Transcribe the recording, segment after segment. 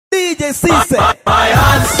DJ SISSE. My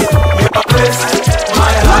hands, my wrist,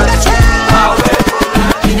 my hands.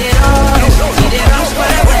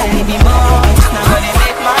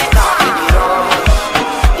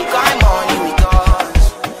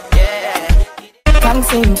 Can't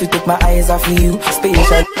seem to take my eyes off of you,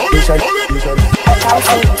 special. I can't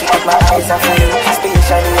seem to take my eyes off of you,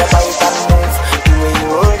 especially if I can move. The way you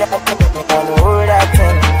hold that thing, you wanna hold that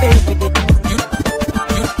thing, baby.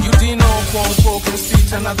 You didn't know one spoken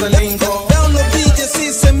speech, another lingo. Download DJ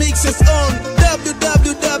SISSE mixes on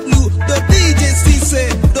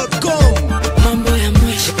www.djsisse.com. Mambo ya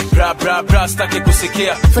mwisho. Bra, staki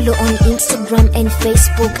kusikia. Follow on Instagram and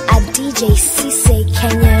Facebook at DJ SISSE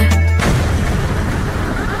Kenya.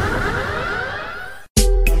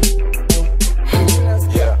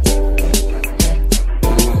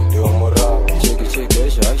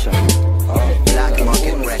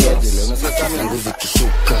 Nguvu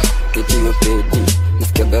kishuka, itiyo pedi,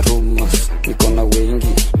 nisikiaga rumors, nikona wengi,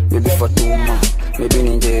 maybe Fatuma, maybe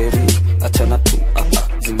Njeri, achana tu,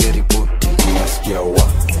 zimeripoti. Nasikia wa,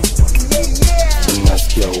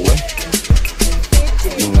 nasikia we,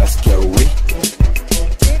 nasikia we,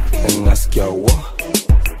 nasikia wa,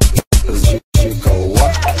 zishika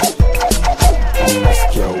wa,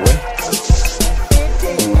 nasikia we,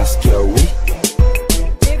 nasikia we,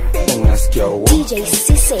 nasikia wa. DJ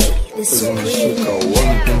SISSE, the supreme.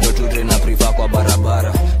 Mpendo tudre na prifa kwa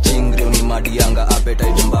barabara. Chingri unimadianga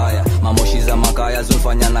appetite mbaya. Mamoshi za makaya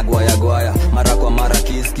zufanya na gwaya. Mara kwa mara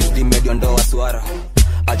kiss di medio ndoa swara.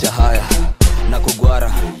 Acha haya, na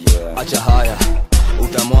kugwara. Acha haya,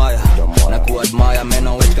 utamwaya. Na kuadmire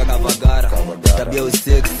meno wetka kavagara. Tabia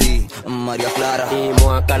usexy, Maria Clara. Hii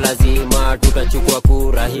mwaka lazima tutachukua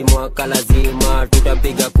kura. Hii mwaka lazima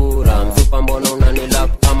tutapiga kura. Msupa mbono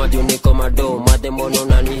unanilap ama juniko madom. Made mbono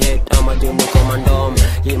unanihate ama juniko mandom.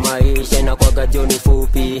 Hii maisha inakwaga joni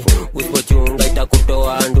fupi. Usipochunga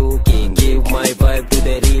itakutoa nduki. Give my vibe to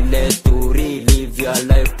the realest. To relive your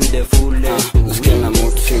life to the fullest. Uskina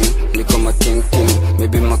mutsi, niko matintin.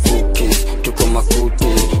 Maybe makukis, tuko makuti.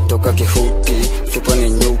 Toka kihuti, supa ni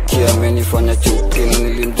nyuki. Amenifanya chuki na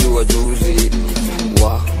nilimjua juzi.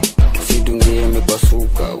 Wa, sidungie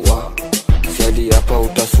mepasuka. Wa, siadi hapa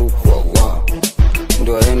utasukwa. Wa,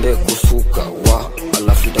 ndo aende kusuka. Wa,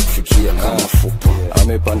 alafu itakufikia kama fupa.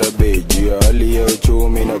 Amepanda beji ya hali ya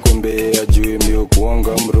uchumi na kumbe ya juu mbio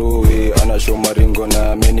kuanga mruhi. Anashoma ringo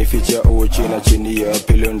na amenificha uchi na chini ya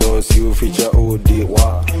pilo ndo si uficha udi.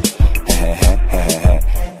 Wa,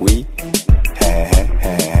 we,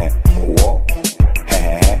 wo, wo,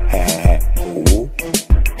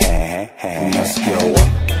 nasikia wa,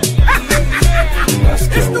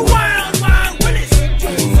 nasikia wa,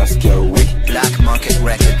 nasikia we, Black Market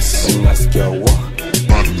Records. nasikia wa,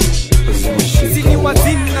 Sini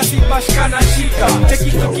wazini na sibashka na shika.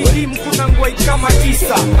 Cheki kikidim kuna ngwai kama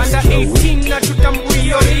tisa. Under 18 na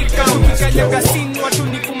tutambuio rika. Ukikanyaga sini watu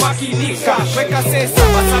ni kumakinika. Weka sesa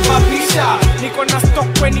wasababisha. Niko na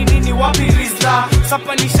stock kweni nini wabiriza.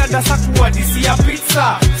 Sapanisha dasa kuwadisi ya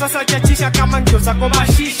pizza. Sasa chachisha kama njo za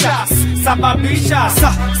komashisha. Sababisha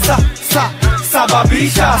sababisha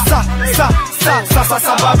sababisha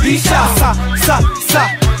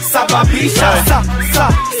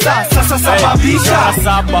sababisha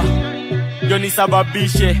saba ndio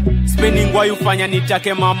nisababishe spending why ufanya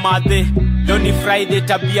nitake mamadhe. Leo ni Friday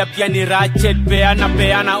tabia pia ni ratchet.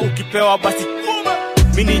 Peana ukipewa basi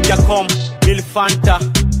mini Jacom Milfanta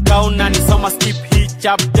kauna nisoma skip hii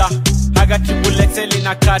chapter. Haga triple XL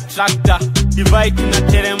na car tractor. Divide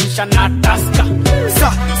tunateremsha na taska.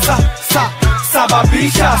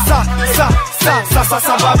 Sababisha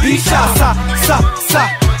sababisha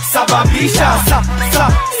sababisha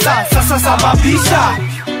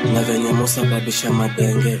na venye musababisha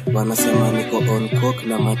madenge. Wanasema niko on coke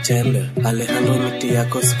na machembe. Alejandro miti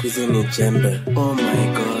yako sikuizi ni jembe. Oh my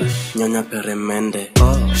gosh, nyonya peremende.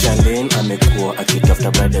 Charlene amekuwa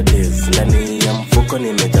akitafuta brother days. Ndani ya mfuko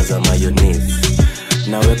nimejaza mayonnaise.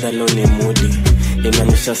 Na weather leo ni moody.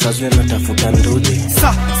 Inanisha sazwe natafuta ndudi.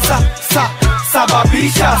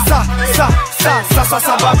 Sababisha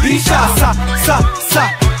sababisha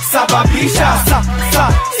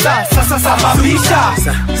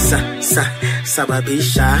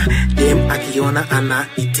sababisha. Dem akiona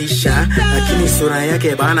anaitisha, lakini sura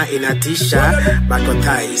yake bana inatisha. Bato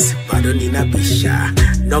thighs bado ninabisha.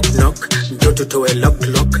 Knock knock, njo tutoe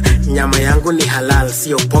lock. Nyama yangu ni halal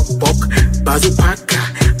sio pok. Bazu paka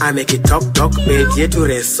ameki tok page yetu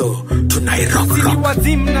reso tunai rock Sini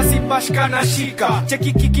wazim na sibashka na shika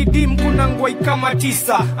cheki kikidim kuna ngwai kama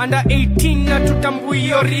 9 under 18 na tutambui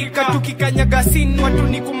yorika tukikanyaga scene watu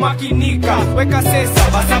ni kumakinika weka sesa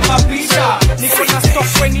basababisha niko na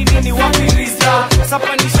stock weni nini wapiriza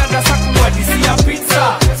sapanisha dasa kuwadisi ya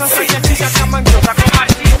pizza sasa nyatisha kama njoza kwa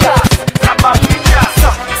matita sababisha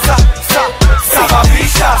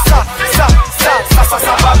sababisha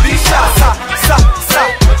sababisha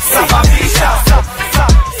sababisha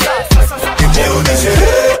Leo ni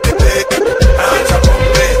sherehe, naacha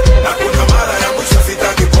pombe, na kuna mara ya mwisho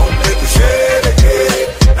sitaki pombe, tusherehekee,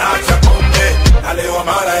 naacha pombe, na leo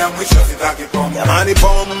mara ya mwisho sitaki pombe. Jamani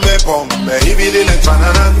pombe, hivi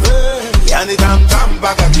linafanana, yani tam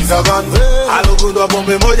mpaka kisagan, alugundwa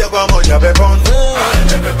pombe moja kwa moja pepon.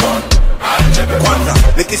 Kwanza,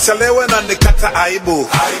 nikishalewe na nikata aibu,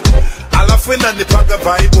 alafu inanipaga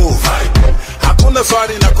vaibu. Hakuna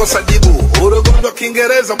swali nakosa jibu. Urugundo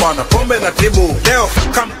Kiingereza bwana, pombe na tibu. Leo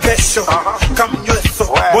kam kesho, kam nyweso.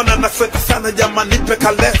 Bona nasweta sana jama nipe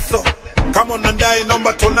kaleso. Kama unadai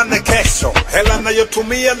nomba tunane kesho. Hela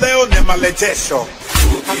nayotumia leo ni malejesho.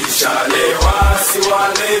 Tukishalewa si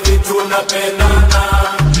walevi tunapendana.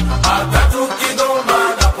 Hata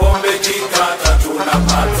tukigombana pombe kikata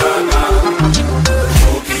tunapatana.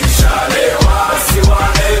 Tukishalewa si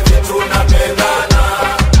walevi tunapendana.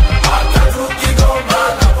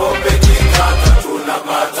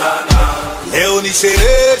 Leo ni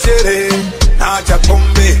sherehe, naacha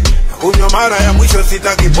pombe, kunywa mara ya mwisho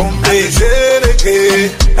sitaki pombe.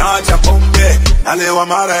 Sherehe, naacha pombe, na leo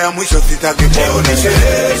mara ya mwisho sitaki pombe. Leo ni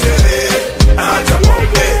sherehe, naacha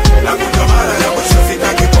pombe, na kunywa mara ya mwisho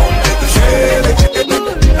sitaki pombe. Sherehe,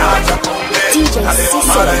 naacha pombe, na leo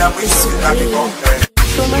mara ya mwisho sitaki pombe.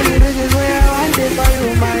 So many reasons why I want it for you,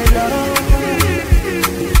 my love.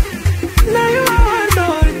 Now you want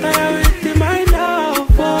all the time with my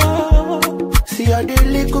love, oh. See all the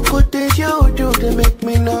little good things you do, they make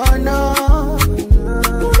me no.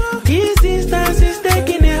 This distance is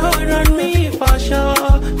taking a hold on me for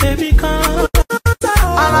sure. Baby, come.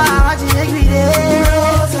 I'm watching every day.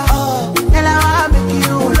 Oh, and I want to make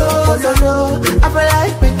you no. I feel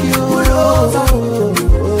like make you no.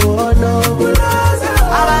 Oh, no.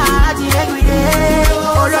 I'm watching every day.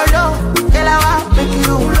 Oh, no. And I want to make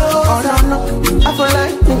you oh, no. I feel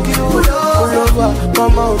like make you pull over.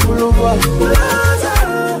 Come on, pull over.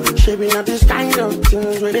 Shaping up this kind of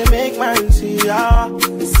things where they make man see ya.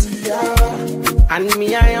 And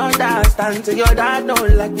me, I understand. So your dad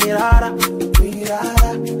don't like me, rara.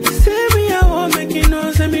 Say me, I won't make you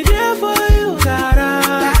know. Say me there for you, rara.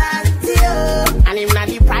 And him not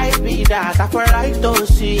the price be that. I feel like don't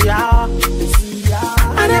see ya.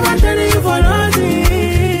 I never tell you for nothing.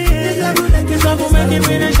 This love will make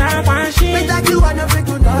me the champagne shit. We talk you wanna freak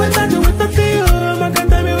you know. We talk you with the feel. I can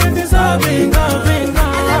tell me when this all been gone.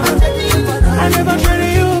 I never tell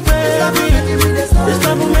you, baby. This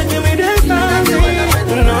love will make me this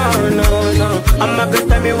nothing. No. I'm not gonna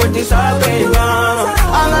tell me what this all been gone.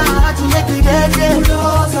 I'm not to make you dead.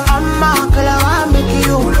 I'm not gonna make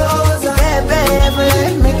you.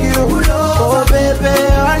 Baby, make you. Oh, baby,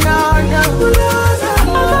 oh, no.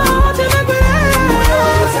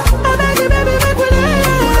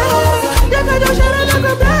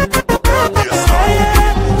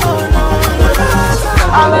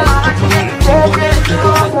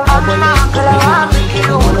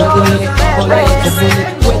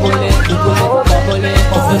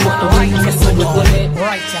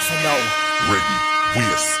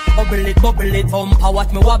 Bubble it,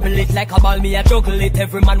 watch me wobble it like a ball, me a juggle it.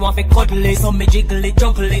 Every man want to cuddle it, so me jiggle it,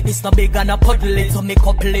 juggle it. It's no big and a puddle it, so me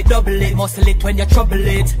couple it, double it, muscle it when you trouble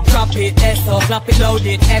it. Drop it, eso, clap it, load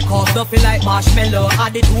it, echo. Stuff it like marshmallow,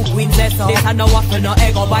 add it 2 queens, eso. This a no waffle, no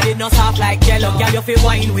ego, body no soft like jello. Girl, you feel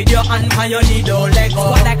wine with your hand and you need no Lego.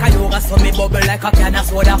 Squat like a yoga, so me bubble like a can of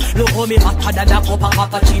soda. Look how me hotter than a cup of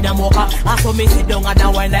cappuccino mocha. And so me sit down and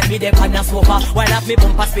a wine like me the pan of sofa. While up me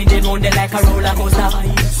bumper spinning round there like a roller coaster.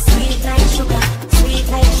 Sweet like sugar, sweet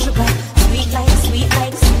like sugar, sweet like sugar,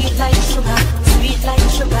 sweet like sugar, sweet like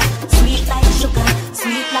sugar, sweet like sugar.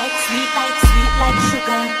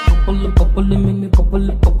 Bubble it, make me bubble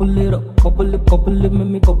it up. Bubble it, make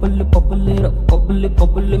me bubble it up. Bubble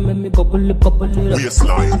it, make me bubble it up.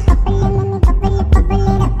 Waistline.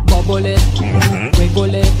 Bubble it,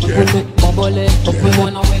 wiggle it, bubble it. We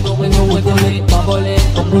wanna wiggle it, bubble it,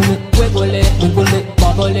 wiggle it,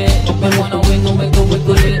 bubble it. We wanna wiggle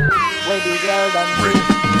it. Where the girl done?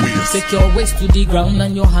 Take your waist to the ground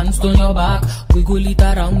and your hands on your back. Wiggle it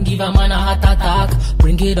around, give a man a heart attack.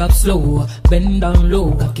 Bring it up slow, bend down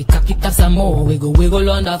low. Kick up some more. Wiggle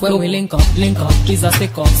on the floor. When we link up, please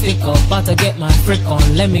stick up. About to get my freak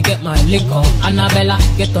on, let me get my lick on. Annabella,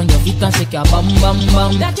 get on your feet and shake your bum bum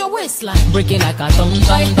bum. That your waistline, break it like a thumb.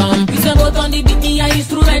 Please don't go on the beat, the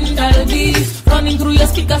instrumental beats. Running through your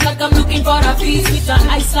speakers like I'm looking for a feast. With an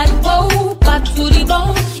ice like whoa, back to the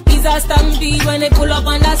bone. Is a stampede when they pull up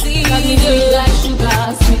on the scene. Sweet like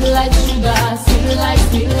sugar, sweet like sugar, sweet like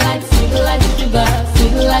sugar, sweet like sugar,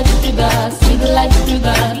 sweet like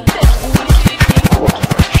sugar.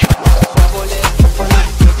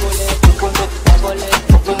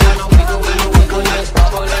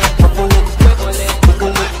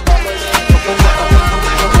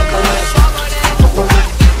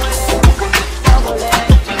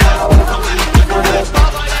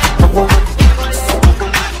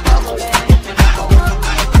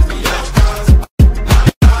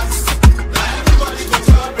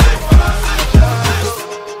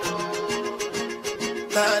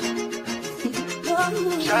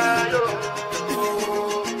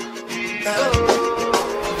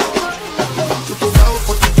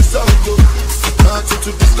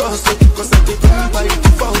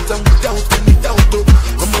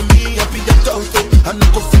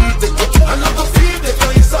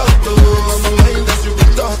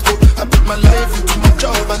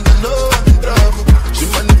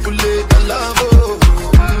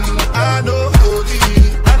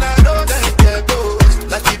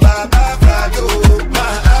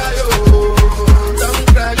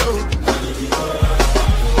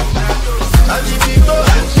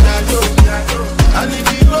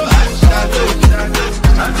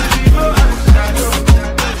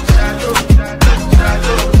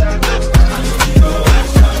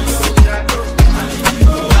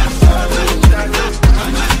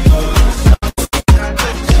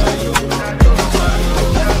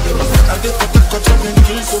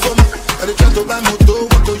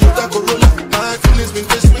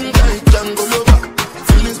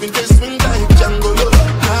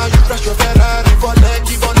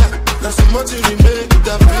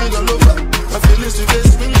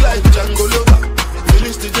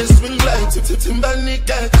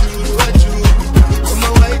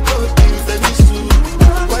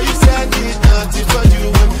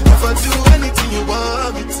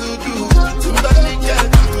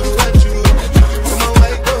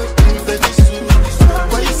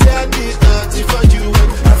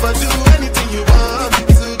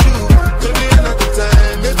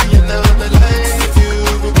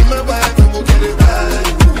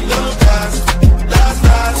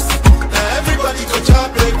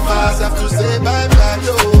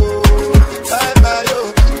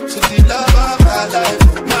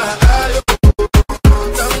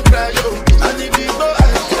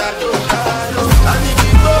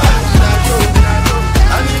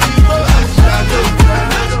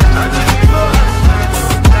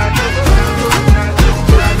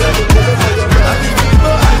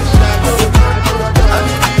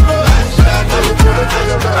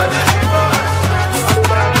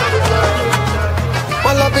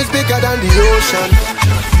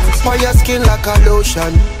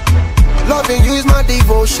 Loving you is my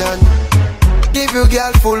devotion. Give you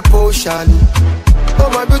girl full potion. Oh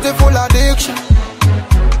my beautiful addiction.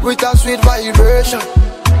 With a sweet vibration.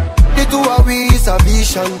 The two of we is a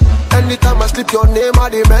vision. Anytime I slip your name I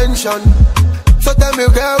dimension. So tell me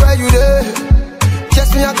girl where you there.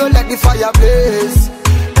 Just me I go let the fire blaze.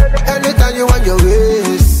 Anytime you want your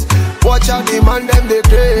ways. Watch out the man them they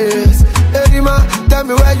craze. Hey man, tell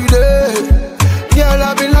me where you there. Girl,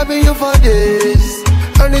 I've been loving you for days.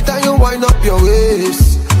 Anytime you wind up your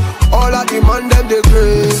waist, all I demand them the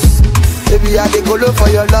grace. Baby, I dey colo for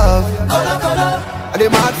your love. I dey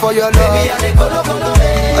mad for your love. I dey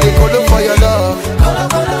colo for your love.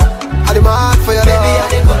 I dey mad for your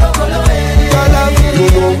love. Your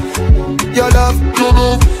love, your love,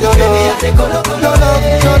 your love,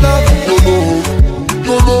 your love,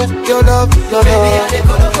 your love, your love, your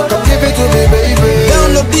love. Come give it to me, baby.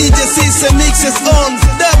 Download DJ SISSE mixes on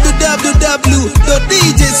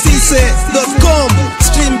www.djsisse.com.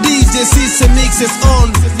 Stream DJ SISSE mixes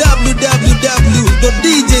on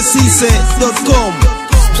www.djsisse.com.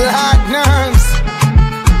 Platinums.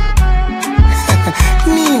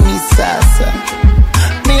 Mimi Sasa.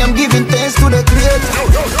 Me, I'm giving thanks to the creator.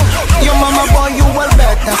 Your mama boy, you well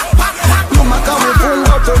better. You maka we pull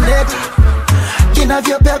out on it. Kina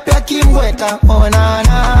vya pepe kimweta. Oh na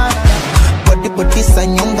na. Body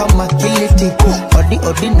sanyonga makiliti.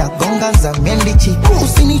 Odi na gonga za mendichi.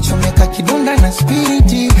 Usinichomeka kidonda na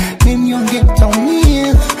spiriti. Mimi onge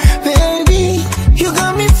taumia.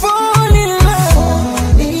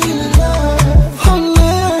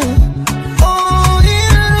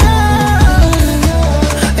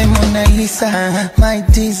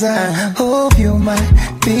 love you, man.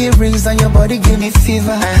 Be reason your body give me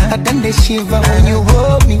fever. I done the shiver when you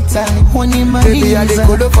hold me tight. When you my baby, I dey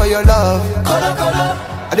colo for your love. Colo, colo.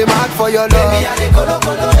 I dey mad for your love. Baby, I dey colo,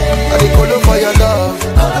 colo. I dey colo for your love.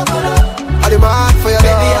 Colo, colo. I dey mad for your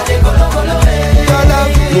love. Baby, I dey colo, colo. Your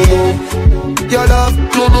love, your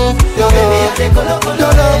love, your love, your love,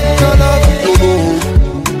 your love,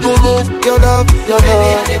 your love, your love, your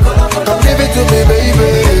love. Come give it to me,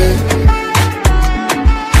 baby.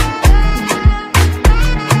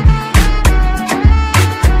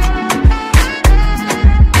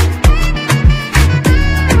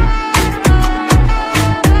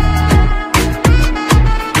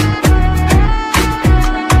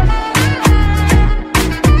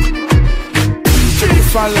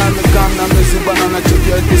 Fala mekam na mezubana na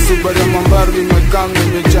cheki Super ya mambaru mekam na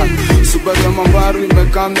meja. Super ya mambaru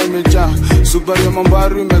mekam na meja. Super ya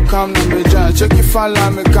mambaru mekam na meja. Cheki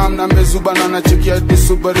fala mekam na mezubana na cheki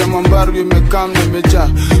Super ya mambaru mekam na meja.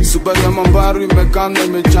 Super ya mambaru mekam na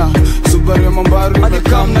meja. Super ya mambaru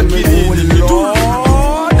mekam na meja.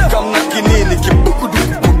 Kam na kinini kibuku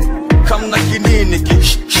kam na kinini ki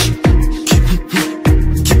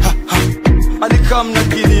ani kam na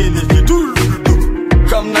kinini ki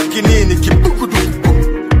kam na kinini ki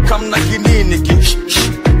kam na kinini ki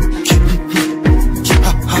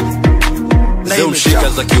Zeushika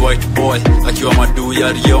za ki white boy akiwa madu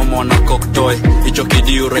ya rio mwana cocktoy. Icho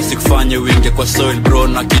kidiu raisi kufanye winge kwa soil bro.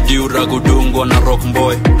 Na kidiu ragudungo na rock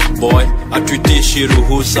boy. Boy atuitishi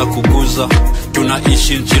ruhusa kuguza.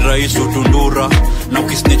 Tunaishi nchi raisu tundura. Na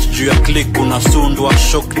ukisnitch juu ya click unasundwa.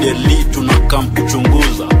 Shock deli tunakam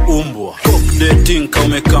kuchunguza. Umbwa dating ka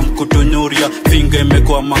umekam kutunyuria. Finger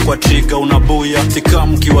imekwama kwa trigger unabuya.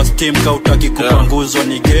 Sikam kiwa steam ka utaki kupanguzwa.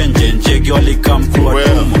 Ni genje njegi walikam kuwa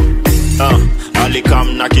tuma.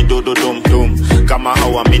 Alikam na kidudu dum dum. Kama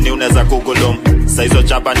hawamini uneza kugulum. Saizo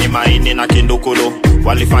chapa ni maini na kindukulu.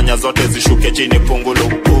 Walifanya zote zishuke chini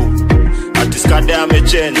pungulu. Atiskade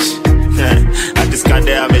amechange.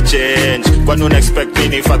 Atiskade amechange. Kwani una-expect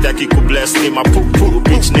mini fati ya kiku bless. Ni mapupu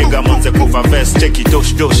bitch nigga manze kufa vest. Cheki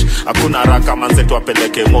dosh dosh. Hakuna raka manze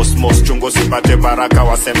tuwapeleke most most. Chungo sipate baraka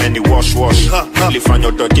waseme ni wash wash.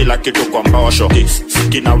 Lifanyo to kila kitu kwa mbosho.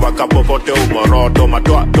 Kina waka popote umorodo.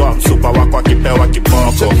 Matoa toa msupa wako akipewa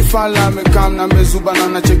kiboko. Cheki fala mekam na mezubana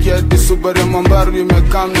na cheki eti super ya mambaru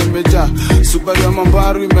imekam na meja. Super ya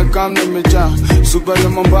mambaru imekam na meja. Super ya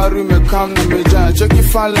mambaru imekam na meja. Cheki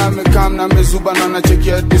fala mekam na mezubana na cheki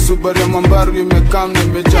eti super ya mambaru imekam na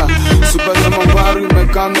meja. Super ya mambaru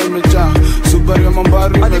imekam na meja. Super ya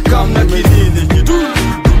mambaru imekam na meja.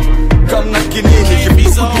 Kam na kinini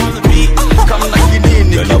kibizo kam na kinini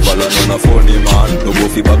Yena balano na phone man. Nubo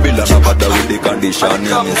fi babila na bada with the condition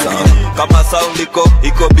ya misam. Kama sound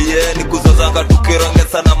iko bieni. Kuzozanga tukironge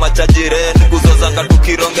sana machajireni. Kuzozanga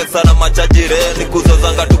tukironge sana machajireni.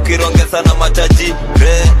 Kuzozanga tukironge sana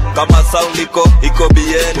machajireni. Kama sound iko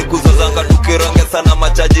bieni. Kuzozanga tukironge sana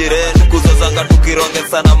machajireni. Kuzozanga tukironge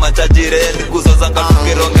sana machajireni. Kuzozanga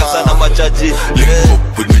tukironge sana machajireni.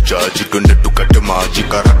 With me charge twende tukate maji.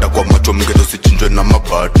 Karata kwa macho mgeto sichinjwe na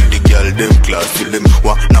mabati. The girl dem classy dem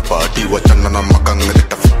wana party. Wachana na makangere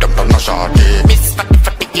tafuta mtana shati. Miss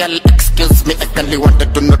Fatty girl, excuse me, I only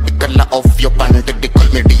wanted to know the color of your panty. They call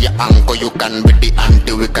me the uncle, you can be the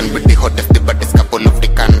auntie. We can be the hottest, the baddest couple of the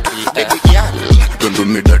country. Baby girl, don't do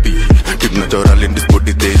me dirty. Keep natural in this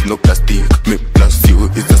body, there is no plastic. Me plus you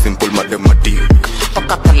is a simple mathematic.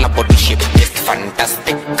 Coca-Cola body shape is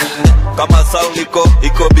fantastic. Kama sound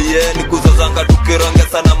iko bieni. Kuzozanga tukironge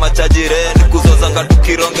sana machajireni. Kuzozanga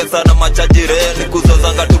tukironge sana machajireni.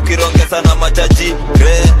 Kuzozanga tukironge sana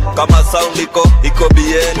machajireni. Kama sound iko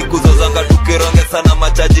bieni. Kuzozanga tukironge sana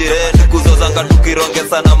machajireni. Kuzozanga tukironge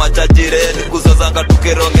sana machajireni. Kuzozanga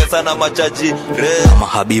tukironge sana machajireni. Kama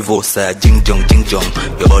habivo saya jing jong.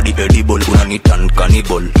 Your body edible unanitan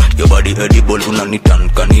cannibal. Your body edible unanitan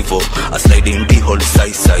carnivore. I slide in the hole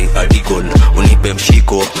sai adigol. Unipe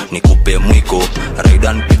mshiko nikupe mwiko. Ride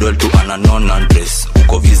and pedal to an unknown address.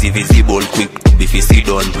 Uko visible quick to be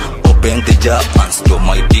fisidon. Open the jar and store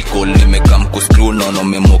my tickle. Nimekam kuscrew nono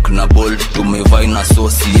memok na bolt. Tumevai na so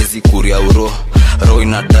siezi kuria uro. Roy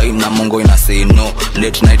na dime na mongo ina say no.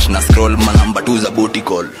 Late night na scroll manamba 2 za booty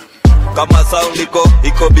call. Kama sound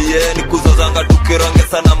iko bieni. Kuzozanga tukironge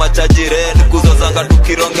sana machajireni. Kuzozanga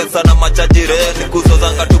tukironge sana machajireni.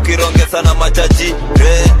 Kuzozanga tukironge sana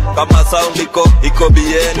machajireni. Kama sound iko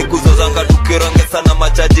bieni. Kuzozanga tukironge sana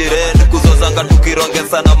machajireni. Kuzozanga tukironge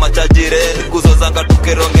sana machajireni. Kuzozanga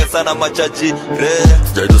tukironge sana machajireni.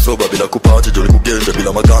 Sijaido soba bila kupati joli kugenje.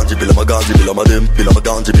 Bila maganji bila madem. Bila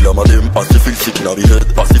maganji bila madem. Pasti feel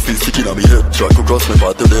sick in my head. Try to cross me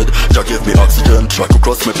path to dead. Jah give me oxygen. Try to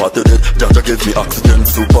cross me path to dead. Jaja give me oxygen.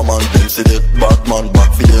 Superman, them see it. Batman,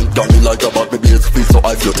 back for them. Got me like a bat, me bass feel so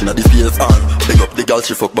I float in the space. And big up the girl,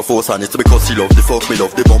 she fuck before. And it's because she love the fuck, me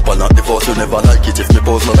love the bumper, not the force. You never like it if me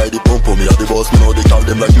pose, no like the pump. Me are the boss, me know they call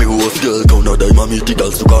them like me host. Girl, count no dime, I meet the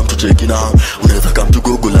girls to come to check in on. Whenever I come to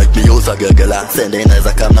Google like me house, a girl, send in as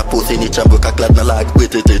I come na pussy, ni chambo ka clad na lag.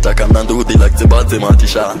 Wait it, I come na do the like the bad, the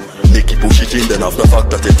matisha. Nicky push it in, then after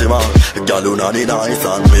fact that it's man. Girl, unani nice,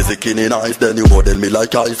 and music in nice. Then you model me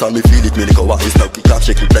like ice, and me feel it, me niko wise. Now we can't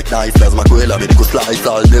shake it like nice, as my quella, me niko slice.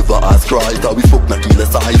 I'll never ask Christ, how we fuck na kill the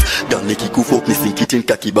size. Girl, Nicky ku fuck, ni sink it in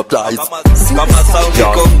kaki baptize. Mama sound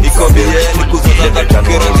niko biye, nikuzuzanga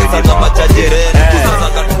tukirongeza na machajere.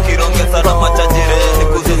 Nikuzuzanga tukirongeza na machajere.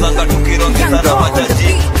 Nikuzuzanga tukirongeza na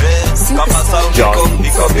machajere. Mama sound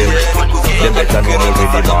niko biye, nikuzuzanga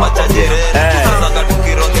tukirongeza na machajere. Nikuzuzanga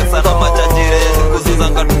tukirongeza na machajere.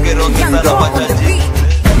 Nikuzuzanga tukirongeza na machajere.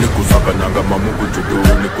 Nikusaka nyanga mamuku chudu,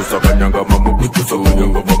 nikusaka nyanga mamuku chudu,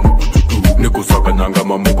 nikusaka nyanga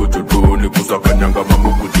mamuku chudu, nikusaka nyanga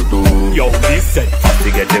mamuku chudu. Yo, listen, fast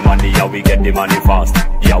to get the money, yeah we get the money fast.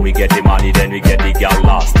 Yeah we get the money, then we get the girl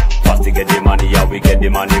last. Fast to get the money, yeah we get the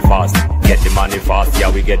money fast. Get the money fast, yeah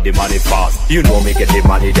we get the money fast. You know me get the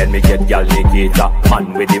money, then me get girl Nikita.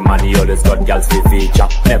 Man with the money, always got girls to feature.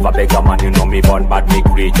 Never beg a man, you know me born bad me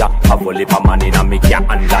creature. Have a lip of money, now me can't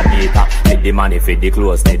underneath. Need the money for the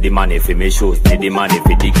clothes, need the money for me shoes, need the money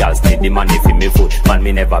for the girls, need the money for me food. Man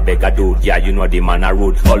me never beg a dude, yeah you know the man a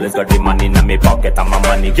rude. Always got the money in me pocket and my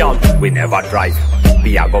money girl. We never drive,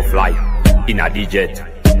 we a go fly. In a jet,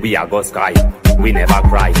 we a go sky. We never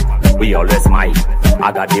cry, we always smile.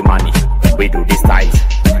 I got the money, we do the styles.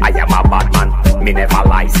 I am a bad man, me never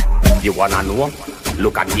lies. You wanna know?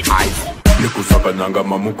 Look at the eyes. Nikusaka nyanga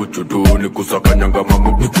mamuku chudu, nikusaka nyanga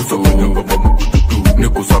mamuku chudu,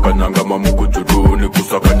 nikusaka nyanga mamuku chudu,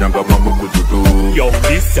 nikusaka nyanga mamuku chudu. Yo,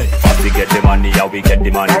 listen, fast to get the money, yeah we get the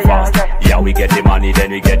money fast. Yeah we get the money,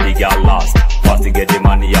 then we get the girl last. Fast to get the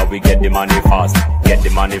money, yeah we get the money fast. Get the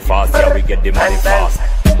money fast, yeah we get the money fast.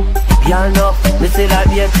 Y'all know, me still a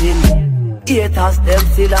dating. Haters, them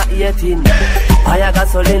still a hating. Haya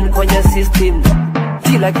gasoline kwenye system.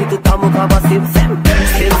 Kila kitu tamu kama sim-sim.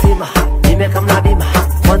 Sim-sim, nimeka bima.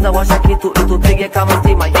 Kwanza washa kitu itupige kama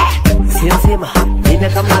stima. Sim-sim,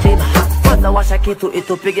 nimeka bima. Kwanza washa kitu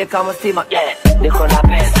itupige kama stima. Niko na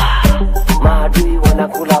pesa, maadui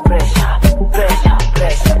wanakula pressure. Pressure,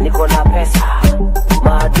 pressure, niko na pesa,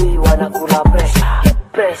 maadui wanakula pressure.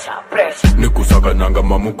 Pressure, pressure. Nikusaka nyanga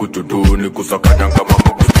mamuku chudu, nikusaka nyanga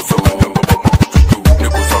mamuku chudu,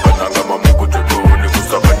 nikusaka nyanga mamuku chudu,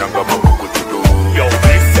 nikusaka nyanga mamuku chudu. Yo,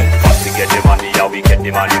 listen, fast to get the money, yeah we get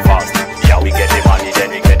the money fast. Yeah we get the money, then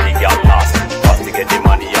we get the girl last. Fast to get the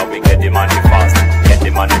money, yeah we get the money fast. Get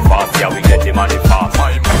the money fast, yeah we get the money fast.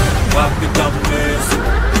 Papi kamweso,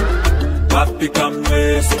 papi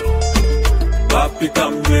kamweso, papi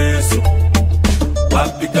kamweso,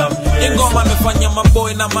 papi kamweso. Ingoma mefanya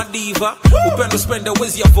maboy na madiva. Upendo spend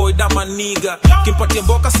wezi avoid ama nigga. Kimpatia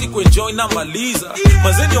mboka siku enjoy na maliza.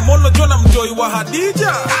 Mazeni yomono jona mjoy wa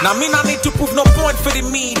Hadija. Now me not need to prove no point for the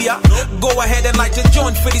media. Go ahead and light a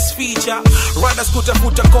joint for this feature. Riders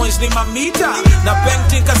kutafuta coins ni mamita. Na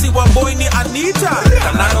painting kasi wa boy ni Anita.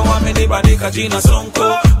 Kanaro wamenibadika jina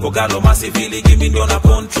Sonko. Kogalo masivili give me na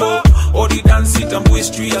control. Odi dance itambu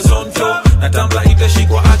history ya zonto. Na tambla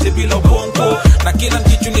itashikwa ate bila ubongo. Na kila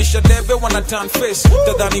nkichunisha debe wana turn face.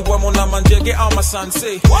 Tadhani wamo na manjege au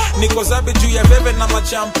masanse. Niko zabe juu ya bebe na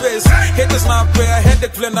machampes. Haters na pay a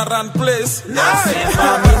headache flame na run place.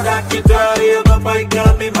 Mami na kitari baba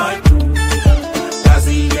ikami my crew.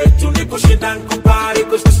 Kazi yetu ni kushinda nkupari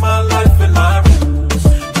cause this my life and my rules.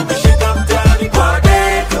 Tumeshika mtani kwa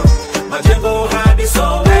deto. Majengo hadi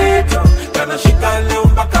Soweto. Kana shika leo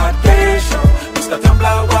mpaka kesho. Mr.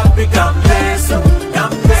 Tambla wapi kamleso.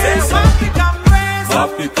 Kamleso. Wapi kamleso.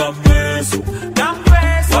 Wapi kamleso.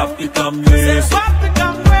 Wapi kamleso.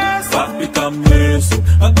 Wapi kamleso.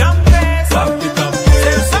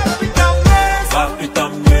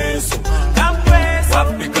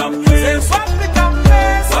 Wapi kamleso. Wapi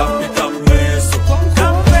kamleso.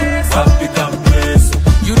 Wapi kamleso.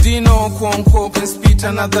 You didn't know quote can spit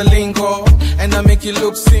another lingo, and I make it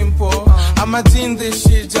look simple. I'm a teen this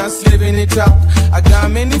shit, just living it up. I got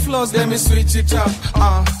many flaws, let me switch it up.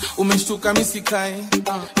 Umeshtuka misikai,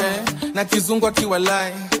 na kizungu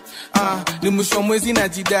akiwalai. Ni mwisho mwezi na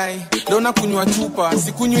jidai. Leo na kunywa chupa,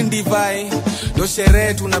 sikunywi ndivai. Leo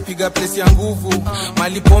sherehe tunapiga place ya nguvu.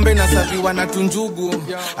 Mali pombe na saviwa na tunjugu.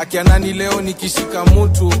 Akianani leo nikishika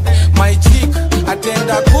mutu. My chick,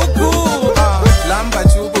 atenda kuku. Lamba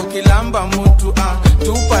chuko kilamba mutu.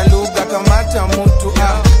 Tupa lugha kamata mutu.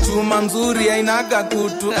 chuma mzuri hainaga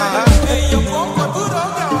kutu.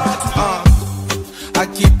 I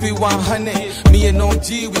keep it 100. Me and OG,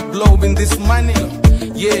 we blowing this money.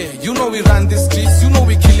 Yeah, you know we run the streets, you know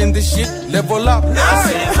we killing this shit. Level up.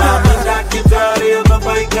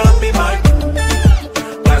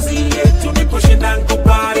 To be pushing and go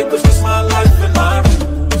party, cause it's my life and my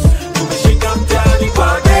room. To be shake up daddy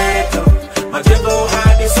quadrato. Majengo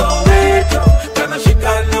hadi Soweto. Kana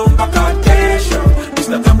shika lumba katesho.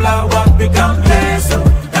 Mr. Tambla what become leso.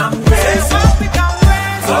 Damn leso. What become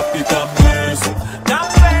leso. What become leso. Damn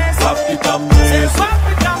leso. What become leso. What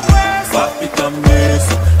become leso. What become leso.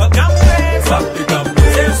 Damn leso.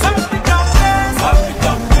 What become leso.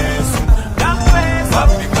 What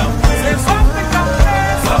become leso. What become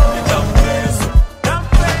leso. Damn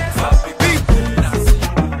leso. What become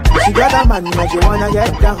leso. She got a man and she wanna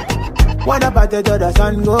get down. Wanna party till the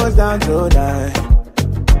sun goes down tonight.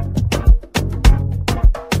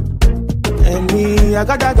 And me, I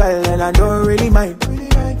got a girl and I don't really mind.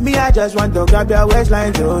 Me, I just want to grab your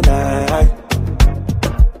waistline tonight.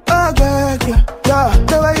 Oh girl, yeah,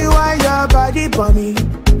 the way you want your body for me,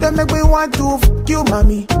 they make me want to fuck you,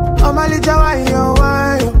 mommy. I'm a little wine, you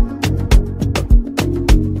wine.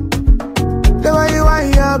 The way you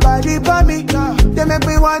want your body for me, they make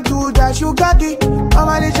me want to dash you cocky. I'm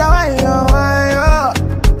a little wine, you wine.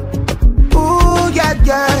 Ooh, yeah,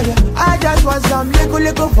 yeah, yeah. I just want some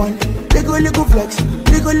little fun, little flex,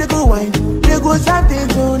 little wine, little something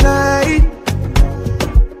tonight.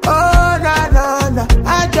 Oh, nah.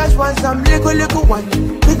 I just want some little wine,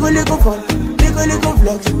 little fun, little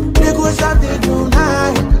flex, little something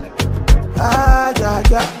tonight. Ah,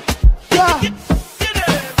 yeah.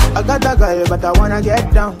 I got a girl, but I wanna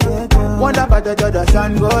get down. Wanna party till the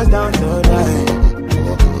sun goes down tonight.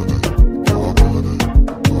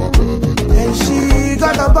 And she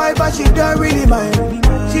got a boy, but she don't really mind.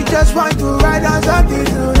 She just want to ride on something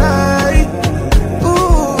tonight.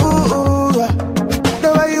 Ooh, the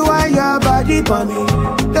way you want your body for me,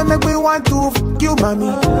 they make me want to fuck you, mommy.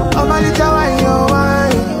 I'm a little wine, you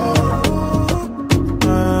wine.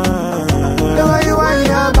 The way you want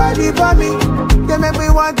your body for me, they make me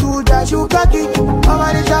want to dash you cocky. I'm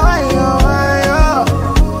a little wine,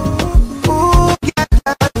 ooh,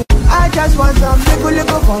 yeah. I just want some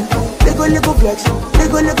little fun, little flex,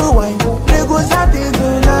 little wine, little something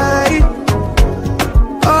tonight.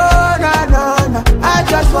 Oh, nah. I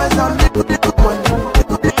just want some little fun,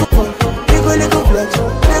 little fun, little flex,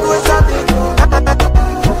 little something tonight.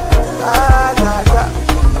 Ah,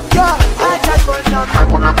 yeah. I just want some.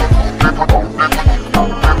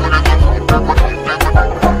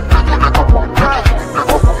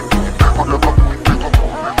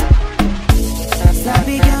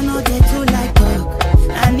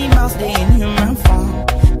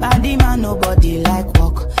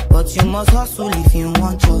 You must hustle if you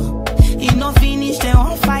want to. If no finish, they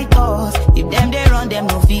won't fight us. If them they run, them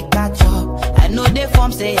no fit catch up. I know they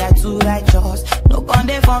form say I too righteous. No con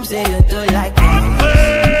they form say you too like me.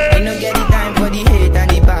 You no get the time for the hate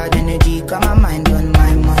and the bad energy. Got my mind on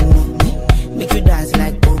my money. Make you dance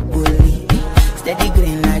like broccoli. Steady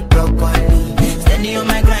green like broccoli. Steady on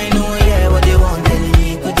my grind, oh yeah, what they want telling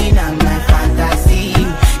me. Could deny my fantasy.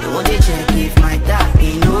 They want to check if my tap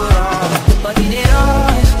ain't no wrong. But it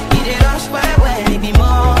rush. When it be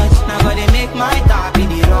much, now gotta make my top in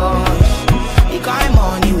the rush. The kind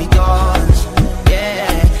money we touch,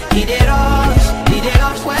 yeah. It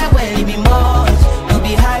rush when it be much. No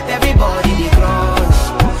be hype, everybody they crush.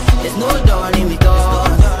 There's no darling with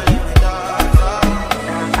us.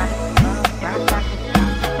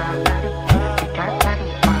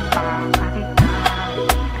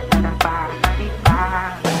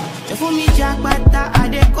 You fool me Jack, but I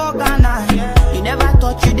dey go Ghana. You never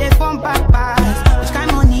thought you dey from papas. Which kind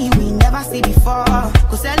of money we never see before.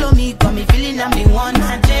 Cause hello me, got me feeling I'm the one.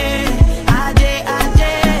 Ajay.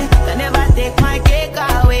 Can never take my cake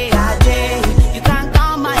away. Ajay, you can't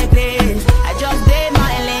count my grace. I just did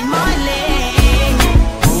my lane.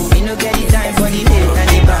 You no get the time for the hate and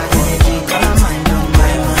the bad energy. Got my mind on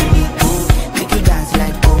my money. Make you dance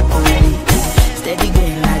like broccoli. Steady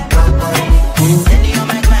green like broccoli. Steady on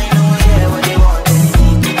my grind, oh yeah, what they want.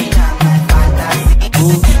 Giving up my fantasy.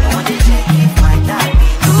 I want to check if my tap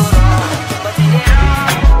is too wrong. But it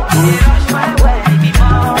rush my way, it be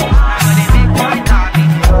more. I'm gonna make my tap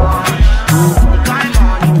is wrong. The kind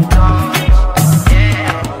money we touch,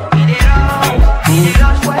 yeah. It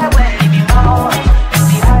rush my way, it be more. It's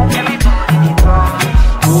the hype, everybody they crush.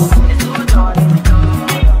 It's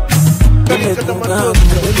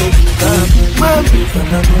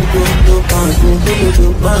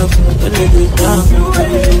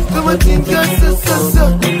so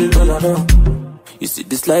darling with I know. You see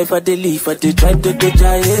this life I dey live, I dey try to get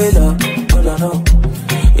it up. All I know.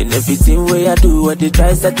 In everything way I do, I dey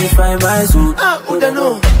try satisfy my soul. All I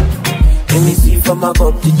know. Let me see from my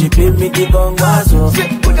cup, did you pay me the bangwazo?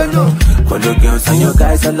 All I know. Call your girls and your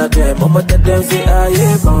guys, all of them. Mama tell them say I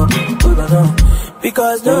am on. All I know.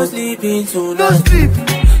 Because no sleeping too, no sleep.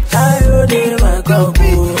 Tired in my cup,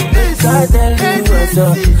 oh. God tell me what's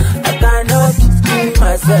up. I cannot keep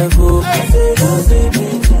myself, oh. I say no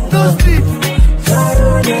sleeping too, no sleep.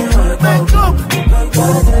 Tired in my cup,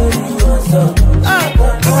 God tell me what's up.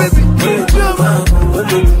 Baby,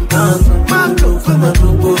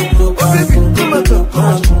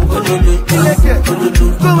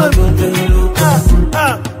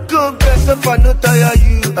 don't press up and not tire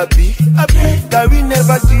you, happy. That we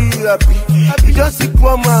never do you happy. You just see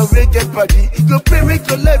one man get body. You go pray, make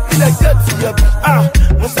your life be like that, happy.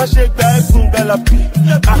 Musa shake back from Galapi.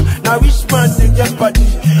 Now which man they get body?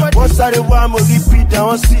 Once I the one more repeat, I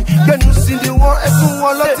want see. Can you see the one,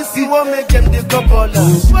 everyone love to see one, make them the couple.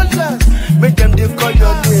 Make them they call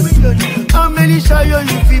your name. How many shy you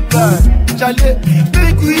feel bad? Charlie,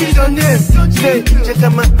 make we use your name. Say, check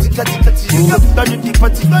them out, tika. You got started the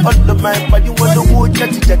party. All of my body want to go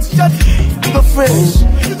chatty. You go fresh,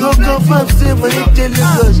 you go confirm, say when you tell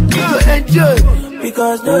us, you go enjoy.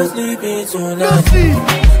 Because no sleeping tonight. No sleep.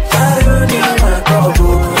 Tired in my cup,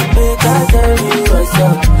 make I tell you what's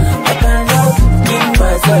up. I cannot keep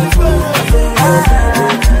myself, I say no sleeping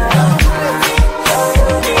tonight.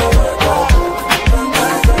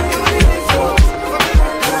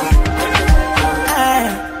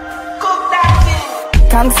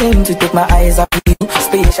 Can't seem to take my eyes off you,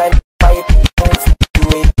 especially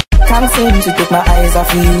can't seem to take my eyes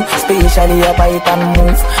off you, especially your bite and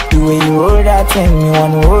move. The way you hold that thing, you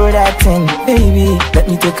wanna hold that thing. Baby, let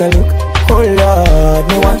me take a look. Oh Lord,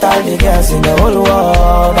 me want all the girls in the whole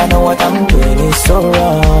world. I know what I'm doing is so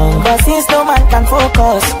wrong, but since no man can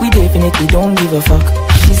focus, we definitely don't give a fuck.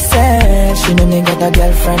 She said she know me got a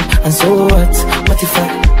girlfriend, and so what? What if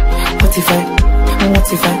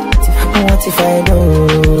I do?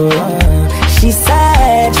 She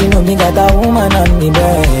said, you know me got a woman on me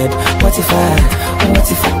bed. What if I,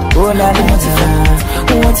 oh la la,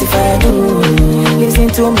 what if I do? Listen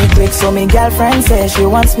to me quick, so me girlfriend says she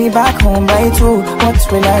wants me back home by 2.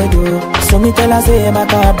 What will I do? So me tell her say my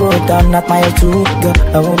car broke down, not my 2. Girl,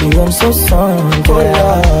 I won't be home so soon. Oh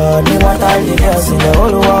Lord, me want all the girls in the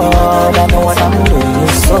whole world. I know what I'm doing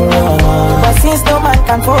is so wrong, but since no man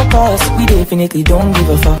can focus, we definitely don't give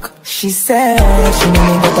a fuck. She said she know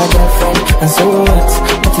me got a girlfriend, and so what?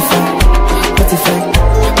 What if I do?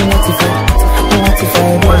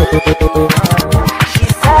 She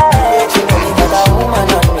said she know me got a woman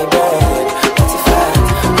on me bed. What if I do?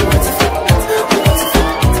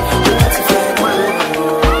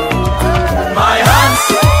 My hands,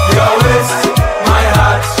 your waist, my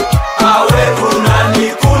heart. Awe kuna ni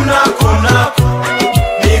kuna.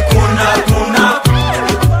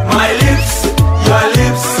 My lips, your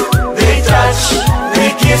lips, they touch,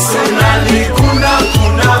 they kiss, and ni kuna.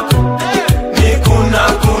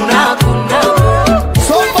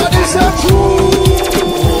 Somebody say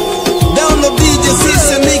download DJ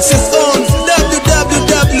SISSE mixes on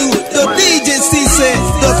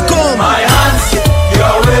www.djsisse.com. My hands,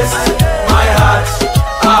 your waist, my heart.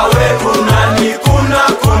 Awe kuna ni kuna.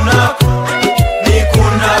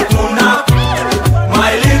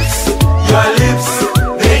 My lips, your lips,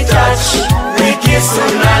 they touch, they kiss,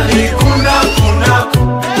 and ni kuna.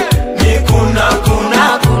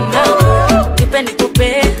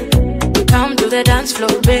 Come to the dance floor,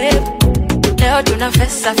 babe. Leo tuna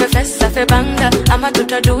festa fe banga, ama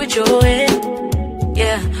tutadu your way.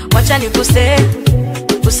 Yeah, wacha nikuse,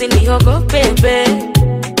 usiniogope, babe.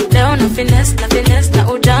 Leo na finesse na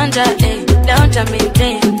ujanja, leo nja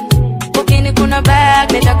maintain. Ukini kuna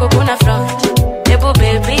back, nitako kuna front. Ebu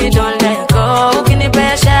baby, don't let go. Ukini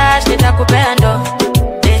bear shash, nitako bando.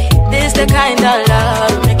 This the kind of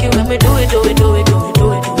love, make you let me do it.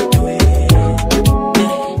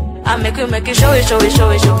 I make you show it.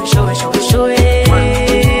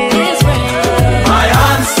 My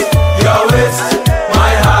hands, your waist,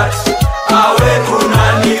 my heart. Awe kuna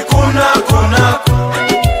ni kuna.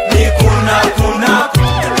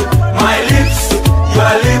 My lips,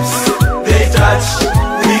 your lips, they touch,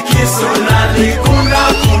 we kiss, una ni kuna.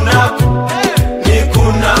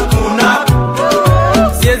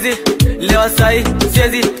 Siezi, leo sai,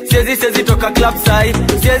 siezi Siezi toka club sai.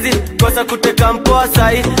 Siezi kosa kuteka mpoa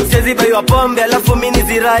sai. Siezi baiwa pombe alafu mini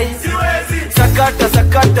zirai.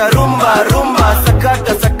 Sakata rumba.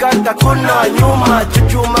 Sakata kuna nyuma.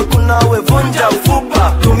 Chuchuma kuna wevunja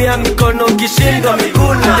ufupa. Tumia mikono ukishindwa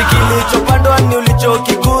miguna. Kilichopandwa ni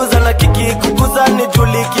ulichokikuza. Na kikikukuza ni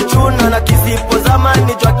juli kichuna. Na kisipo zama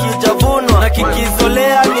ni jua kijavunwa. Na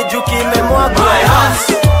kikizolea ni juu kimemwagwa. My hands,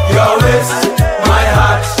 your waist, my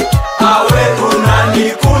heart. Awe kuna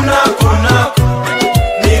ni kuna.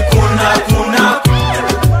 Ni kuna.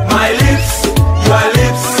 My lips, your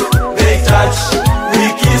lips, they touch. We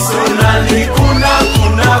kiss una ni kuna.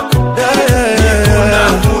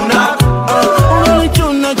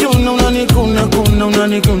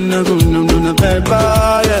 Unani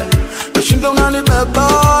beba, yeah. Nashinda unani beba,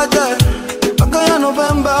 yeah. Paka ya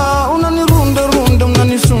November, unani runda,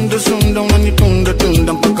 unani sunda, unani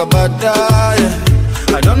tunda, mpaka baadaye.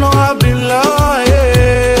 I don't know how I be lying.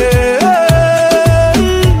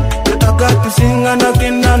 I got to sing and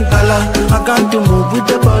again and dollar. I got to move with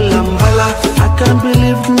the ball and bala. I can't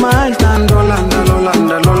believe my stand, Lola.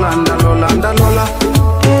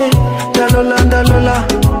 Hey, Lola.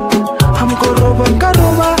 I'm Karova.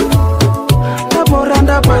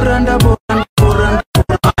 Boranda.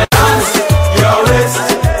 My hands, your waist,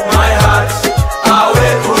 my heart. Awe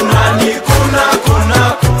kuna ni kuna.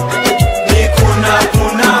 Ni kuna.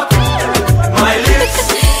 My lips,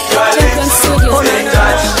 your lips, they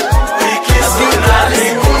touch. We kiss una ni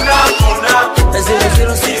kuna.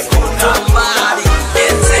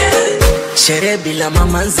 Sherehe bila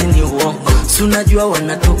mamanzi ni uongo. Sunajua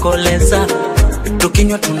wanatukoleza.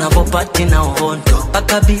 Tukinywa tunavopati na uhondo.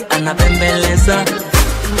 Pakabi anabembeleza.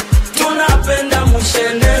 Tunapenda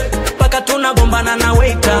mushene. Paka tunagombana na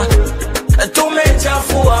waiter.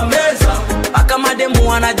 Tumechafua meza. Paka mademu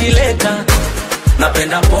wanajileta.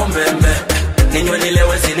 Napenda pombe mbe. Ninywe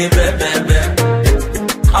nilewe zini bebebe.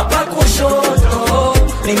 Hapa kushoto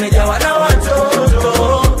nimejawa na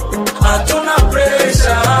watoto. Hatuna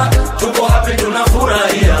pressure. Tuko happy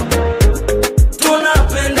tunafurahia.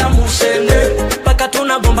 Tunapenda mushene. Paka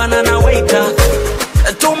tunagombana na waiter.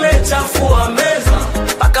 Tumechafua meza.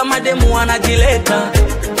 Paka mademu wanajileta.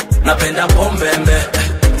 Napenda pombe mbe.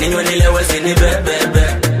 Ninywe nilewe zini bebebe.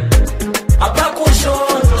 Hapa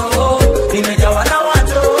kushoto nimejawa na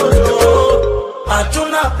watoto.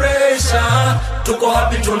 Hatuna pressure. Tuko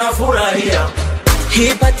happy tunafurahia.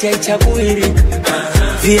 Hii pati haichagui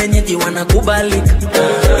vienyeji wanakubalika.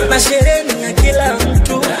 Na sherehe ni ya kila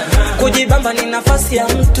mtu. Kujibamba ni nafasi ya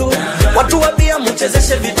mtu. Watu wa bia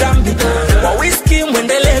mchezeshe vitambi. Wa whisky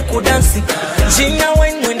muendelee kudansi. Gin na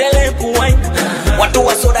wine muendelee kuwine. Watu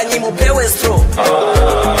wa soda nyi mupewe straw.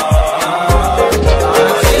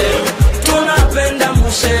 Tunapenda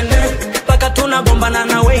mushene. Paka tunagombana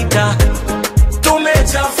na waiter.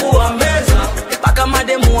 Tumechafua meza. Paka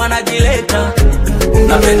mademu wanajileta.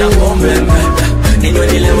 Napenda pombe mbebe. Ninywe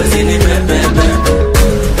nilewe zini bebebe.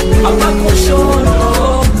 Hapa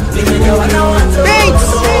kushoto nimejawa na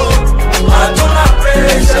watoto. Hatuna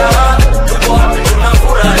pressure. Tuko happy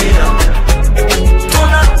tunafurahia.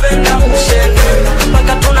 Tunapenda mushene.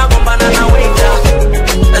 Paka tunagombana na waiter.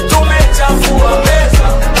 Tumechafua meza.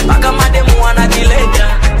 Paka mademu wanajileta.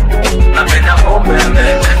 Napenda pombe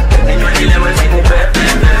mbebe. Ninywe nilewe zini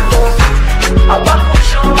bebebe. Hapa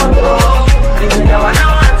kushoto nimejawa na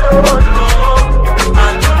watoto.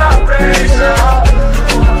 Hatuna pressure.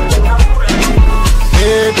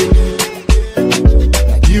 Baby,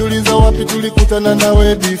 najiuliza wapi tulikutana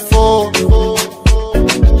nawe before.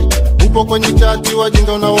 Upo kwenye chati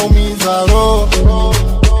wajinga unawaumiza roho.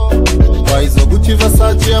 Waizo Gucci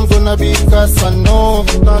Versace, I'm gonna be Casano.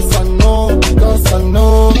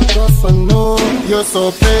 You're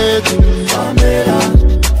so pretty, Pamela.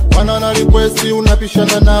 Wanana request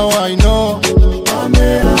unapishana nao, I know,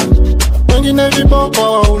 Pamela. Wengine vibopo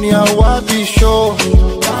waunia wapi show,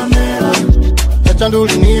 Pamela.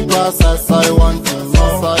 Chachanduli nipa, sasa I want to know.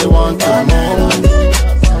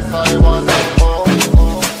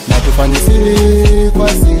 Natufanye siri kwa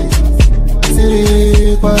siri.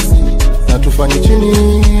 Natufanye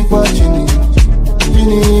chini kwa chini.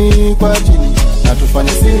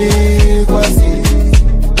 Natufanye siri kwa siri.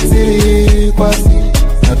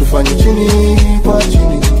 Natufanye chini kwa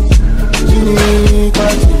chini.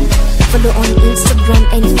 Follow on Instagram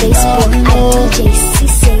and Facebook at DJ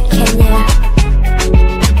SISSE Kenya.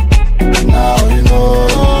 Now you know.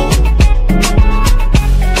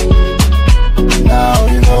 Now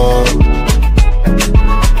you know.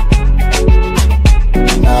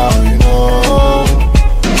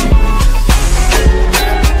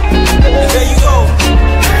 There you go.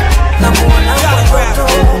 Number one, I'm gonna rap.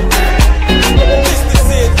 This is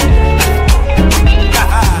it.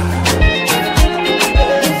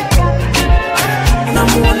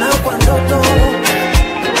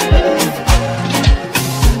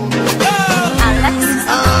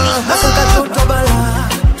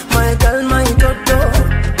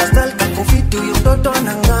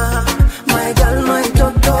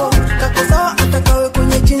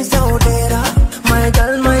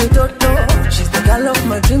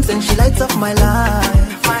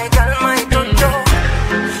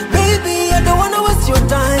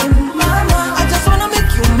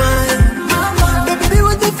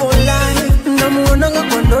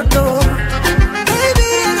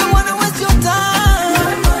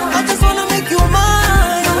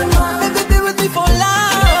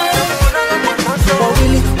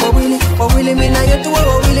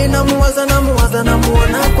 namuwaza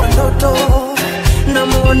namuona kwa ndoto,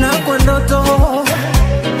 namuona kwa ndoto.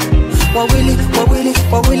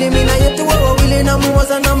 Wawili mina yetu wawili,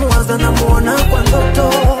 namuwaza namuona kwa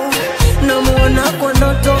ndoto, namuona kwa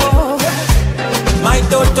ndoto. My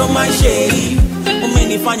daughter, my shady,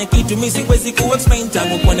 umenifanya kitu mimi siwezi kuexplain,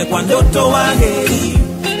 tangu kuone kwa ndoto wa heri.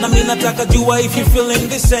 Na mimi nataka jua if you feeling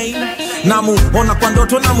the same. Namuona kwa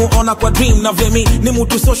ndoto, namuona kwa dream. Na vemi ni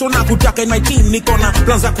mtu social na kutaka in my team. Niko na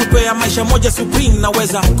plans za kupea maisha moja supreme.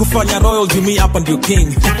 Naweza kufanya royal jumi hapa ndio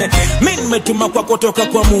king. Mimi nimetuma kwa kutoka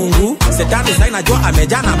kwa Mungu. Setani sasa inajua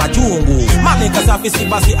amejana majungu. Malika safi si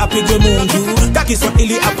basi apige Mungu. Kaki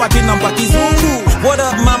Swahili apati namba kizungu. What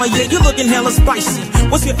up mama, yeah you looking hella spicy.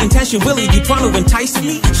 What's your intention really, you trying to entice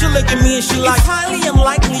me? She look at me and she like, it's highly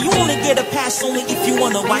unlikely. You only get a pass only if you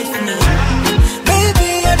wanna wife me.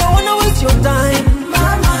 Baby, I don't wanna waste your time,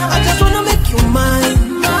 I just wanna make you mine.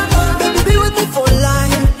 Baby, be with me for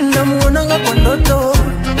life. Namuona kwa ndoto.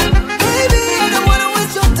 Baby, I don't wanna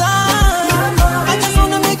waste your time, I just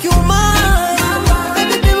wanna make you mine.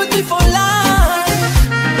 Baby, be with me for life.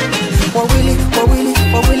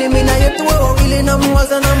 Wawili mina yetu wawili,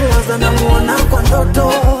 namuwaza namuona kwa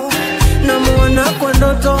ndoto, namuona kwa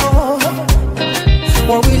ndoto.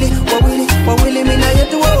 Wawili mina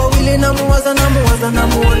yetu wawili, namuwaza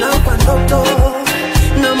namuona kwa ndoto,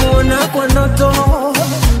 namuona kwa ndoto.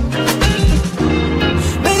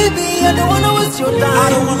 Baby, I don't wanna waste your time, I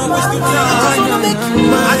don't wanna waste your time. I just wanna make you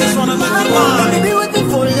mine, I just wanna make you mine. Baby, with me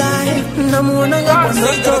for life. Namuona kwa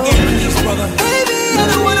ndoto. Baby, I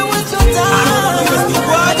don't wanna waste your time, I don't wanna waste your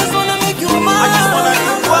time. I just wanna make you mine, I just wanna make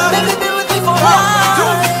you mine. Baby, be with me for life. 1,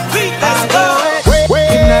 2, 3, let's go.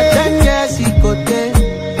 In a 10 years, he got there.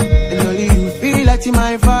 And only you feel like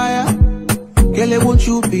my fire. Girl, won't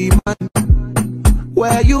you be mine?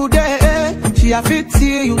 Where you there? She a fit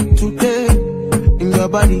see you today. In your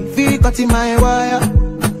body, feel cut in my wire.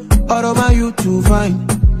 All over you to find.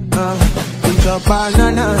 With your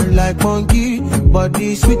banana like monkey,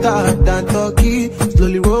 body sweeter than turkey.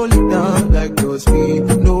 Slowly roll it down like those feet.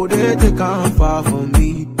 No, they come far from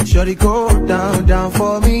me. Shorty go down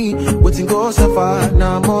for me. Waiting go so far,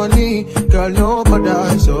 now money. Girl,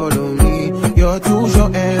 nobody's all on me. You're too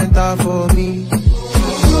short and tough for me.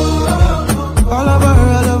 All over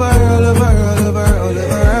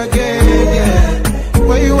again, yeah.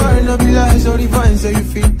 Where you are, no be like so divine, so you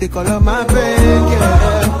fit the color of my pain,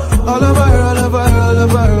 yeah. All over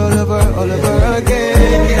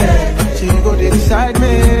again, yeah. So you go decide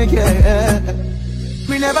me, yeah.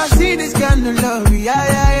 Me never see this kind of love,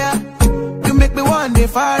 yeah. You make me one day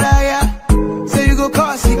fire, yeah. So you go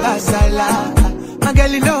cause it asala. My girl,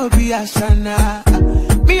 you know be a shana.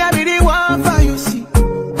 Me, I be the one for you, see.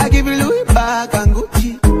 I give you Louis back and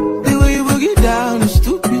Gucci. The way you boogie down is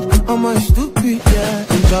stupid, I'm stupid, yeah.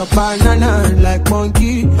 It's a banana like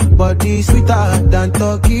monkey, body sweeter than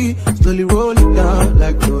turkey. Slowly roll it down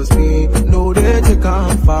like those feet. No, they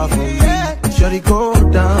come far from me. Shorty go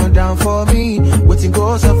down for me. Waiting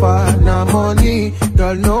go so far, now money.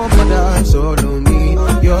 Girl, no matter, so on me.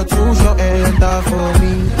 You're too short and tough for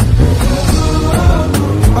me.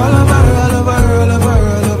 All over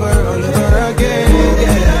again,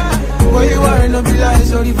 yeah. Where you are, no be like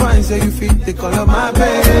so divine, so you fit the color of my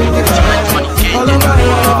bed, yeah. All over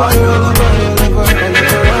again.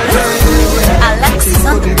 Alex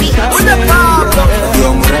on the beat. With the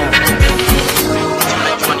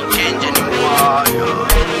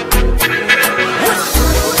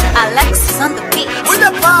Alex on the beat. With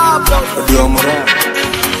the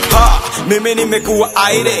mimi nimekuwa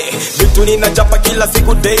aire, vitu ninachapa kila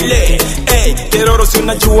siku daily. Hey, teroro si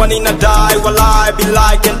unajua ninadai, walai be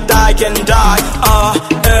like and die.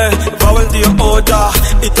 Vowel ndio order,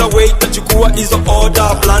 itawait tachukua hizo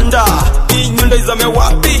order. Blanda, hii nyunda izame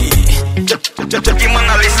wapi? Chaki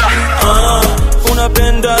Mona Lisa.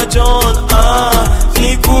 Unapenda John,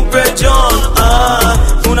 nikupe John.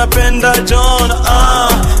 Unapenda John,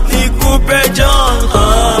 nikupe John.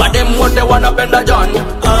 Wadem wote wanapenda John,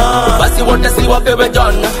 basi wote si wapewe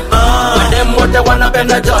John. Wadem wote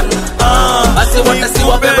wanapenda John, basi wote si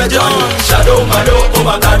wapewe John. Shadow Mado,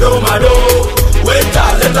 Obagado Mado. Waiter,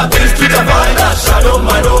 let the bills to the finance. Shadow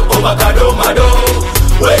Mado, Obagado Mado.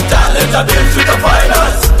 Waiter, let the bills to the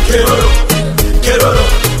finance.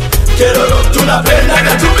 Keroro, tunapenda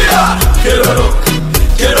katumia.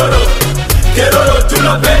 Keroro,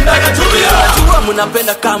 tunapenda katumia. Tunajua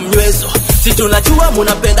munapenda kamnywezo, si tunajua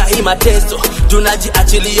munapenda hii mateso.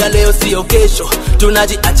 Tunajiachilia leo sio kesho,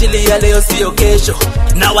 tunajiachilia leo sio kesho.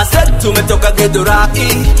 Na waset tumetoka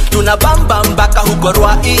Githurai, tunabamba mpaka huko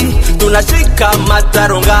Ruai, tunashika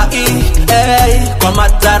matarongai, kwa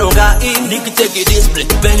matarongai. Nikicheki display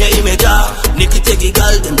penye imejaa, nikicheki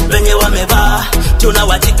golden penye wamevaa,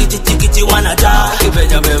 tunawachiki wanajaa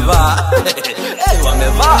penye wamevaa.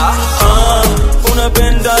 Wamevaa.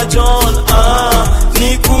 Unapenda John,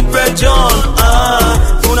 nikupe John,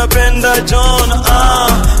 unapenda John,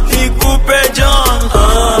 nikupe John.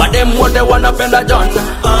 Madem wote wanapenda John,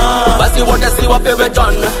 basi wote si wapewe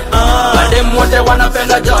John. Madem wote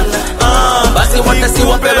wanapenda John, basi wote si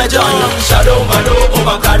wapewe John. Shadow Mado,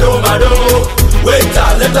 Ovacado Mado,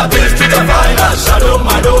 waiter, let the bills to the finance. Shadow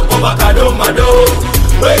Mado, Ovacado Mado,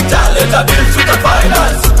 waiter, let the bills to the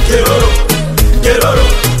finance.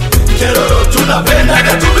 Keroro, tunapenda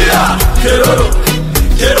katubia.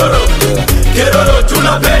 Keroro,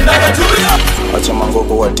 tunapenda katubia. Wacha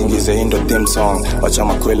mangogo watingize hindo theme song, wacha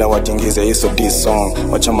makwela watingize hiso diss song,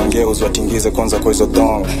 wacha mangeus watingize kwanza kwa hizo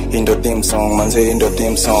thong. Hindo theme song, manze hindo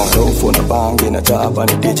theme song. Rofu na bangi na taba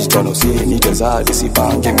ni digital, usinite zadi si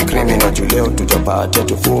bangi mi criminal. Juleo tutapate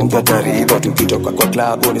tufunga tariba, tukitoka kwa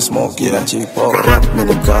club ni smoke na chipo. Rap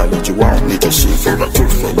mini mkali juwani nitashifu,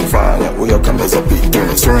 tufelifanya uyo kameza pitu.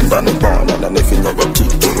 Nisunda ni bona na nefinya wa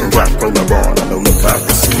titu, rap na bona na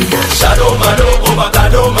umekaka simba. Shadow Mado,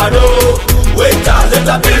 Ovacado Mado, waiter, let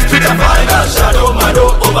the bills to the finance. Shadow Mado,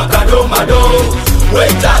 Ovacado Mado,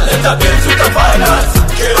 waiter, let the bills to the finance.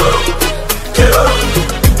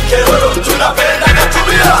 Keroro, tunapenda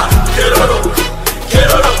katubia.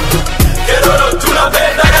 Keroro,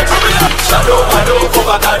 tunapenda katubia. Shadow Mado,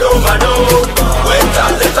 Ovacado Mado, waiter,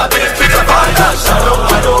 let the bills to the finance. Shadow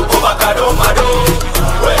Mado, Ovacado Mado,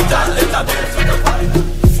 waiter, let the bills to the finance.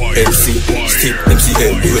 MC, Steve, MCA,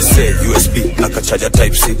 USA, USB, nakachaja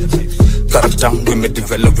type C. Character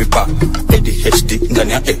develop vipa, ADHD,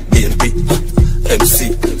 ndani ya ABNB.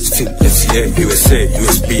 MC, Steve, MCA, USA,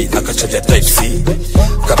 USB, nakachaja type C.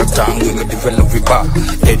 Character develop vipa,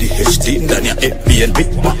 ADHD, ndani ya ABNB.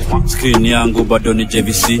 Screen yangu bado ni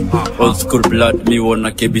JVC, old school blood mi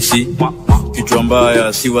wona KBC. Kitu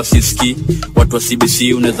mbaya si wasiski, watu wa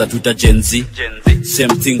CBC unaweza tuita Gen Z.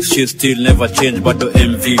 Same things she still never change, bado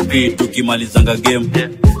MVP tukimalizanga game.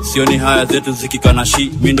 Sioni haya zetu zikikana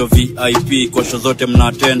shi, mindo VIP kwa show zote mna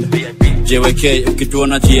attend. JWK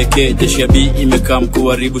ukituona GK, jeshi ya B imekaa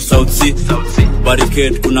mkuharibu South C.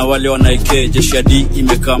 Barricade kuna wale wanaike, jeshi ya D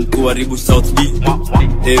imekaa mkuharibu South B.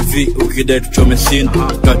 AV ukidai tuchome scene,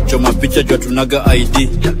 tutachoma picha jua tunaga ID.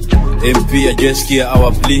 MP ya Jeskia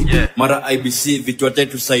our plea, mara IBC vitu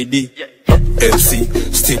watetu saidi. MC,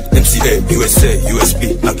 Steve, MCA, USA, USB,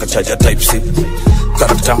 nakachaja type C.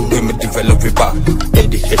 Character develop vipa,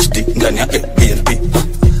 ADHD, ndani ya ABNB.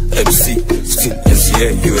 MC, Steve,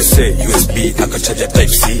 MCA, USA, USB, nakachaja type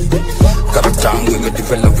C. Character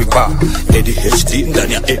develop vipa, ADHD,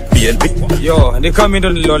 ndani ya ABNB. Yo, ni kama ndo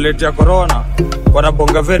niloletea corona.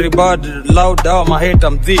 Wanabonga very bad, loud, dawa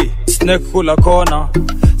maheta mdhi. Snake kula kona,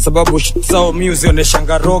 sababu shitsao music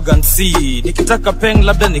oneshanga rogan si. Nikitaka peng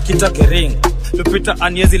labda nikitaka ring, Lupita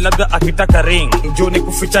Anyezi labda akitaka ring. Njoo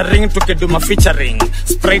kuficha ring tukeduma featuring.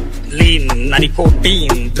 Sprite lean na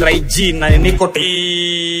nicotine, dry gin na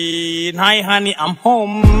nicotine. Hi honey I'm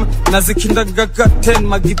home, nazikindaga gaten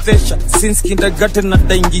magithesha. Since kindergarten na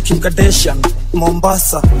daingi Kim Kardashian.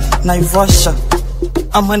 Mombasa, Naivasha,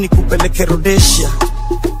 ama nikupeleke Rhodesia,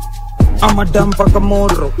 ama dampa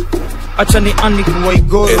Kamoro, acha ni ani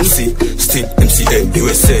kuwaigoro. MC, Steve, MCA,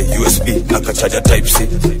 USA, USB, nakachaja type C.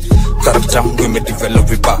 Character develop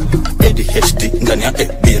vipa, ADHD, ndani ya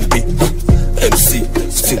ABNB. MC,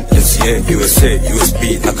 Steve, MCA, USA,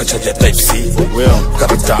 USB, nakachaja type C.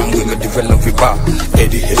 Character develop vipa,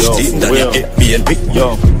 ADHD, ndani ya ABNB.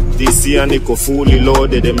 Yo, this year niko fully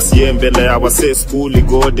loaded. MCA mbele ya wase skuli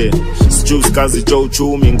gode. Sijus kazi jo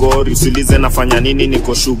uchumi ngori. Usilize nafanya nini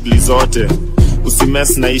niko shughuli zote.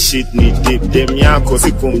 Usimes na ishit ni deep. Dem yako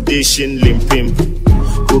siku mdishin limpimp.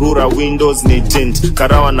 Kurura windows ni tint.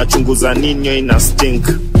 Karawa na chunguza ninyo ina stink.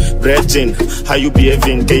 Brethren, how you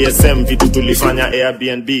behaving? KSM vitu tulifanya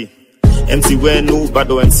Airbnb. MC wenu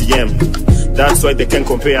bado MCM. That's why they can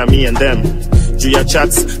compare me and them. Juu ya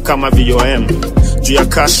chats kama VOM. Juu ya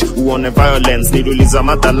cash uone violence. Niluliza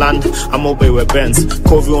motherland ama ubewe Benz.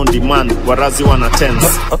 Covi on demand, warazi wana tense.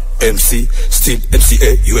 MC, Steve,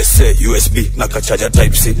 MCA, USA, USB, nakachaja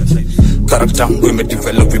type C. Character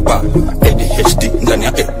develop vipa, ADHD, ndani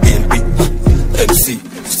ya ABNB. MC,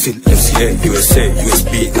 Steve, still MCA, USA,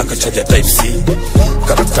 USB, nakachaja type C.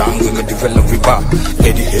 Character yangu imedevelop vibaya,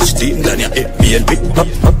 ADHD ndani ya BNB.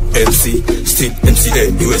 MC, still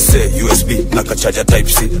MCA, USA, USB, nakachaja type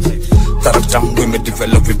C. Character yangu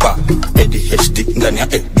imedevelop vibaya, ADHD ndani ya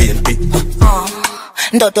BNB.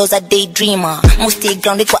 Ndoto za daydreamer, musti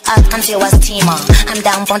grounded kwa art and was steamer. I'm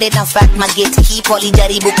downfounded and fact my gatekeep.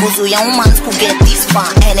 Walijaribu kuzuia humans to get this far.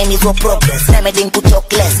 Enemies were progress, remedying to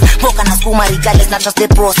talk less. Voka na skuma regardless, not just the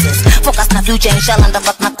process. Focus na future inshallah and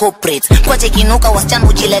fuck na corporate. Kwa chekinuka wasichana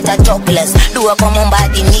ujileta jobless. Dua kwa momba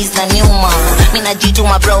hadi knees na nyuma. Mina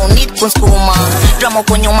jituma bro, need kunskuma. Drama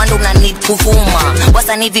kwa nyuma ndo na need kuvuma.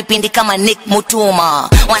 Wasanii vipindi kama Nick Mutuma.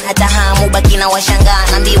 Wanatahamu baki na washangaa.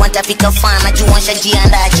 Nambi wantafika fana, juu wanshajia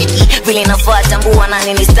anda cheki vile nafuata mbua na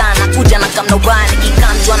nini sana kuja na kamnobani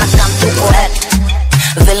kikamjwa na kamtu correct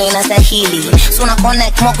vile inastahili so na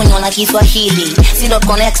connect mo kunyona Kiswahili si dot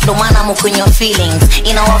connect ndo maana mo kunyo feelings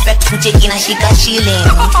ina affect kucheki na shika shilling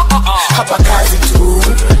hapa kazi tu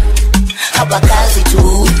hapa kazi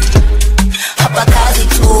tu hapa kazi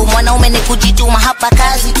tu mwanaume ni kujituma hapa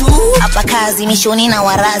kazi tu hapa kazi mishoni na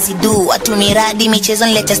warazi du watu miradi michezo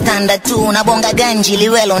nilete standard tu na bonga ganji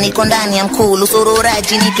liwelo niko ndani ya mkulu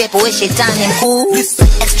sururaji ni pepo we shetani mkuu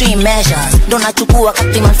extreme measures don't nachukua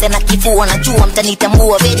kapima msena kifua najua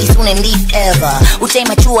mtanitambua very soon and if ever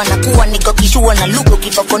utaima chua na kuwa niko kishua na luko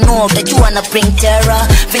kifafonua utajua na bring terror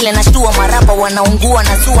vile nashtua marapa wanaungua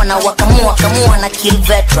na zua na wakamua kamua na kill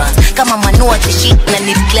veterans kama manua tishit na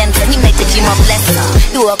need cleanser ni mnaitaji blessa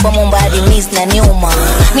dua kwa momba hadi miss na nyuma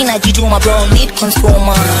mina jituma bro need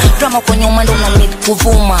consumer drama kwa nyuma ndo na need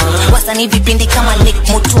kuvuma wasanii vipindi kama Nick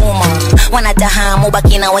Mutuma wanatahamu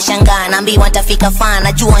baki na washangaa nambi watafika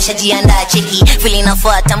fana juu washajiandaa cheki vile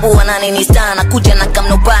inafuata mbua na nini sana kuja na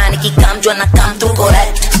kamnobani kikamjwa na kamtu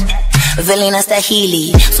correct vile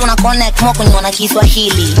inastahili so na connect mo kunyona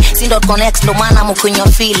Kiswahili si dot connect ndo maana mo kunyo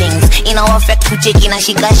feelings ina affect kucheki na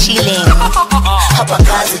shika shilling hapa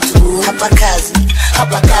kazi tu hapa kazi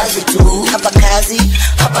hapa kazi tu hapa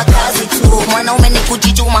kazi tu mwanaume ni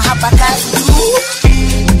kujituma hapa kazi tu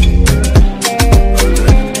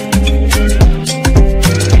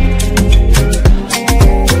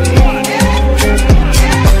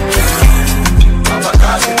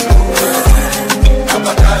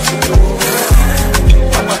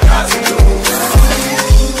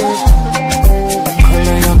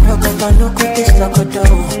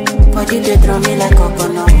Body they draw me like a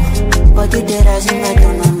bono. Body they rise me, I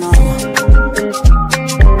don't know.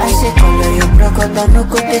 I say color your broke no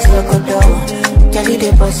good this loco. Jelly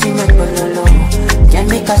they bossy my bololo. Can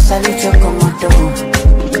make a salute your commando.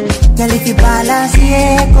 Jelly if you balance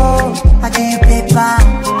Diego, I do you paper.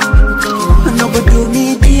 No go do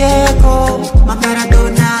me Diego, my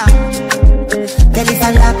Maradona. Jelly if I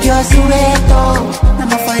lap your sueto,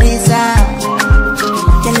 I'm a fariza.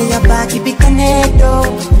 Jelly your back, keep it connected.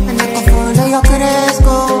 And I can follow your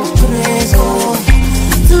cresco.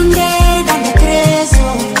 Tunde dale creso.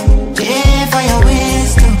 Pay for your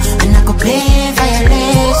wisdom. And I can play for your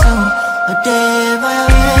lesson. A day for your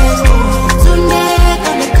wisdom. Tunde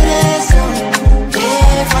dale creso. Pay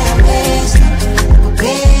for your wisdom. I can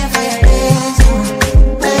pay for your lesson.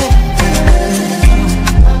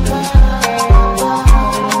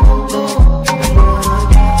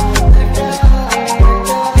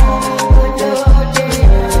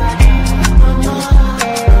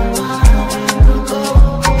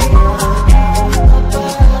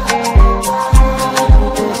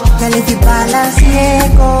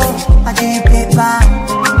 I did paper.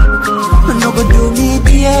 No go do me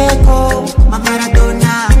Diego, my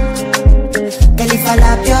Maradona. Girl, if I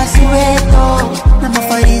lap your sueto, I'm a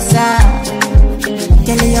fariza.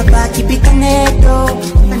 Girl, your back keep it connected,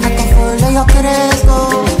 and I can follow your cresco.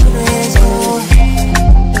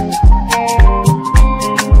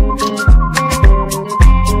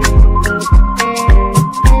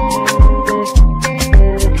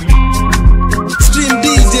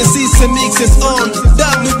 Mixes on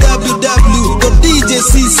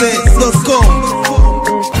www.djsisse.com.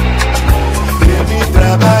 Baby,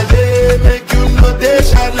 trabalhei, make you know they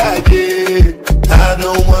shalaye. I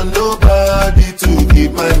don't want nobody to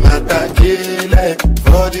keep my matter killing.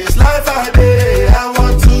 For this life I day, I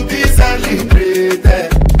want to be celebrated.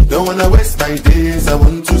 Don't wanna waste my days, I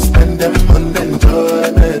want to spend them on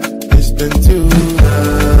enjoyment. It's been too long,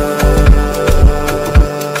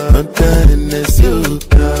 not done in this you.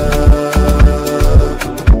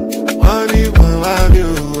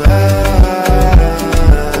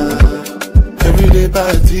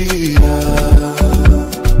 Party,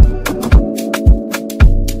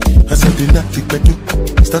 I said the night,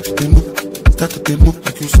 start to move, That they move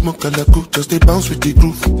like you smoke and I go. Just they bounce with the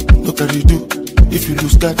groove. Look how they do. If you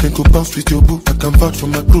lose that, then go bounce with your boo. I can vouch for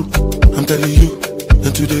my crew. I'm telling you.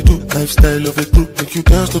 And do they do lifestyle of a group? Make you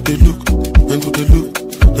dance, not they look. Then go they look.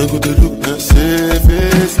 Then go they look. Now say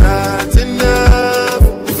it's not enough.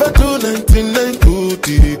 If I do 99 good,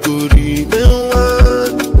 it go remain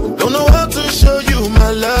one. Don't know how to show you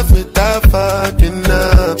my love without fucking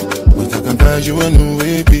up. But I can buy you a new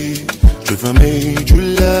baby. If I made you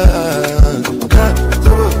laugh,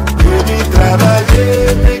 give me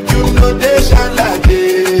travailler, make you know they shine like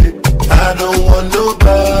it. I don't want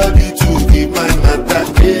nobody to be my matter.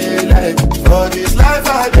 Like for this life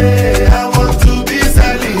I did, I want to be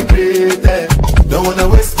celebrated. Don't wanna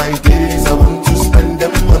waste my days, I want to spend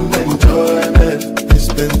them on enjoyment. I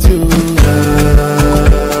spend you,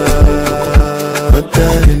 but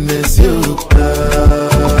darling, it's you.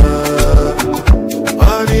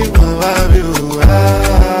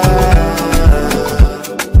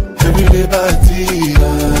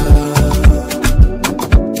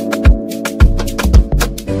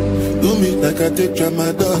 I take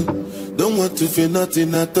Ramadan. Don't want to feel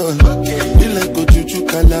nothing at all. Be like a juju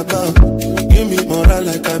calabar. Give me moral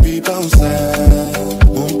like I be bouncer.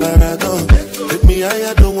 Mon paragon. Take me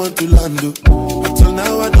higher, don't want to land. Until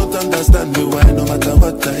now I don't understand me why no matter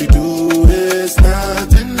what I do, it's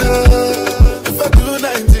not enough. If I do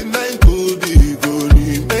 99 good, it go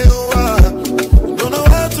remain one. Don't know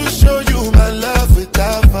how to show you my love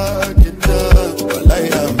without fucking up. But I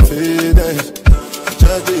am faded.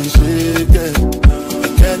 Just be shaken.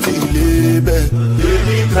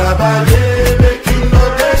 Baby, travailler, make you know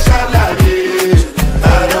they shall I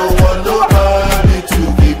don't want nobody to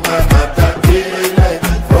be my matter.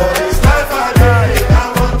 For this life I die, I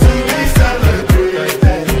want to be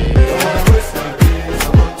celebrated. Don't wanna waste my days, I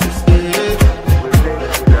want to stay.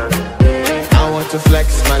 I want to flex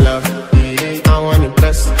my love, I want to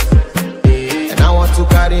impress, and I want to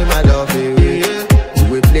carry my love away to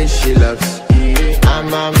a place she loves. I'm a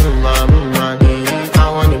man, I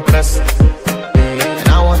want to impress.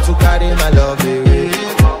 To carry my love away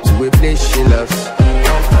to a place she loves.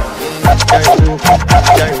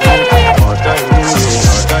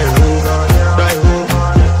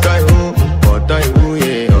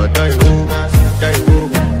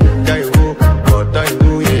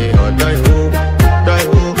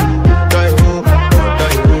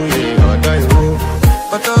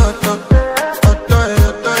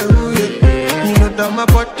 You know that my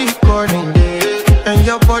body calling and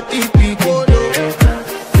your body beating.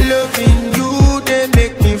 Loving you, they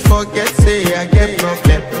make me forget, say I get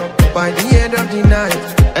problem. By the end of the night,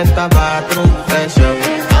 enter bathroom, fresh up.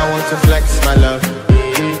 I want to flex my love,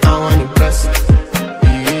 I want to impress,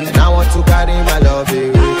 and I want to carry my love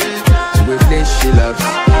away to a place she loves.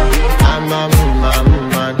 I'm a man,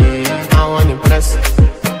 I want to impress,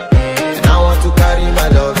 and I want to carry my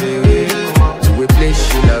love away to a place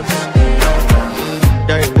she loves.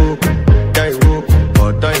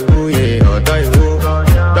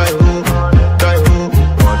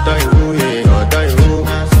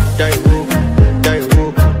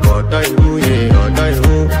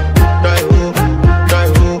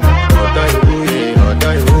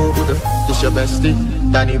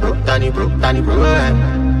 Danny bro,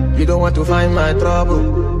 you don't want to find my trouble.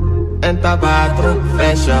 Enter bathroom,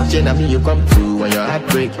 fresh up. Jenna me you come through when your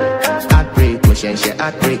heartbreak, pushing shit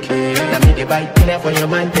heartbreak. Now me the bite in there for your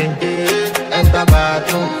man thing. Enter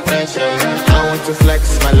bathroom, fresh up. I want to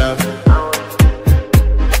flex my love,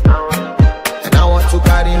 and I want to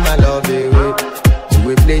carry my love away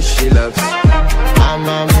to a place she loves. I'm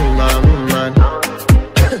a man,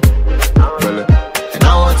 and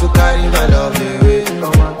I want to carry my love away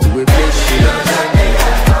to a place she loves.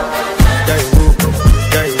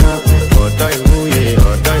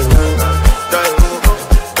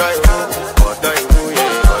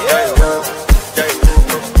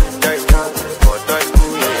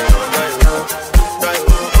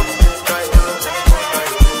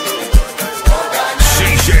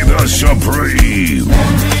 Supreme.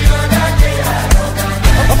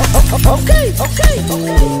 Okay.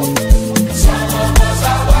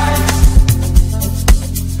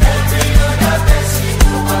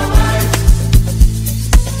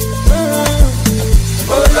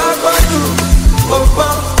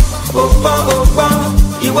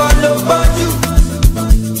 Ìwọ ló bọ́jú,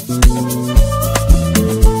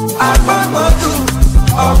 àpamọ́dù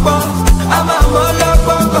ọ̀pọ̀, àmàmọ́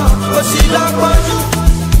lọ́pọ̀pọ̀, òsì lọ́pọ̀jù.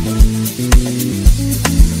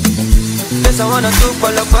 Tẹ̀sán wọn náà tún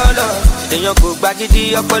pọ̀lọpọ̀lọ, èèyàn kò gbàgídí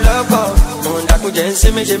ọ̀pọ̀lọpọ̀. Òun dàkúnjẹ́ ń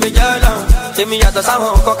sinmi ṣe mí jọ́lọ̀, tèmi yàtọ̀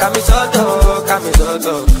sáwọn nǹkan kàmí sọ́tọ̀.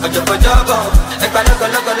 Ọjọ́bọ̀jọ́bọ̀, ẹgbà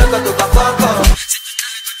lọ́kọ̀lọ́kọ̀ tó bá fọ́kọ̀.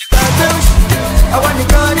 I want the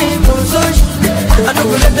car in consortium. I don't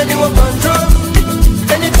go let anyone control me.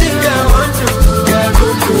 Anything I want to, yeah, go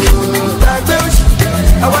to that bush.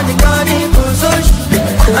 I want the car in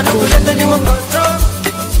consortium. I don't go let anyone control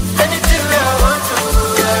me. Anything I want to,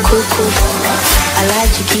 yeah, go to. I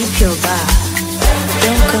like to keep your bar.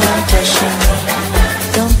 Don't come touching me.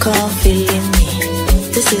 Don't come feeling me.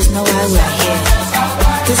 This is not why we're here.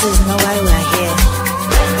 This is not why we're here.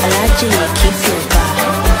 I like to keep your bar.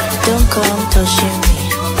 Don't come touching me.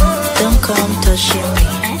 Don't come touching me.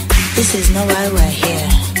 This is not why we're here.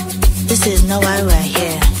 This is not why we're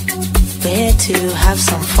here. We're here to have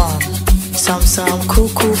some fun. Some cool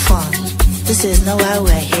fun. This is not why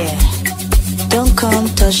we're here. Don't come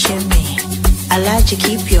touching me. I like to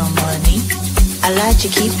keep your money. I like to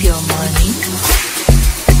keep your money.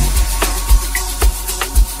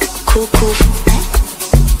 Cool fun.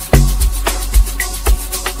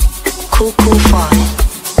 Cool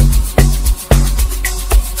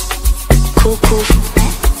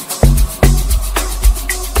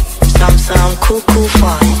some cool fun.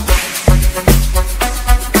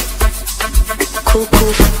 Cool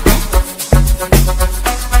fun.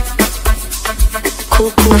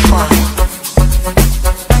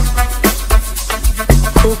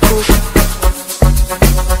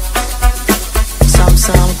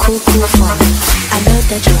 Some cool fun. I know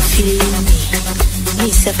that you're feeling me. Me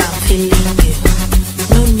self, I'm feeling you.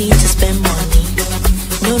 No need to spend money.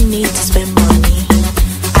 No need to spend money.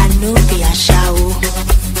 I know be a shower.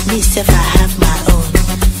 Me self, I have my own.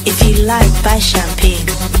 If you like, buy champagne.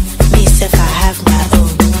 Me self, I have my own.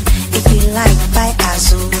 If you like, buy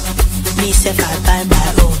Azul. Me self, I buy my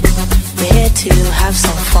own. We're here to have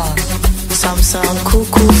some fun. Some cool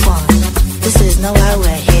fun. This is not why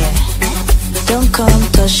we're here. Don't come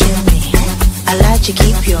touching me. I like to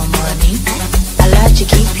keep your money. I like to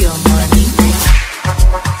keep your money.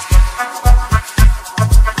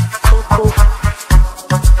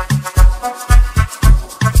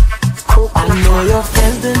 I know your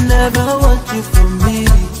friends, they never want you from me.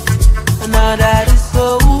 And now that it's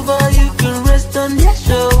over, you can rest on their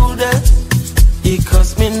shoulders. It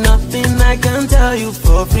costs me nothing, I can tell you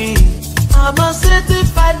for free. I'm a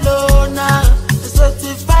certified loner, a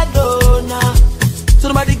certified loner. So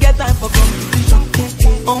nobody get time for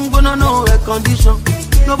competition. I'm gonna know a condition.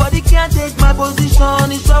 Nobody can take my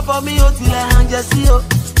position. It's up for me, oh, till I hang just see, oh.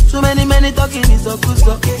 So many talking is so good,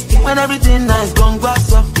 so when everything nice, gone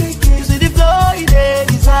grass up. You see the flow,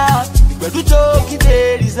 it is hard. Where to choke,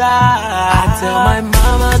 it is hard. I tell my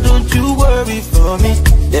mama, don't you worry for me,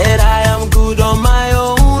 that I am good on my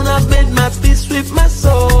own. I've made my peace with my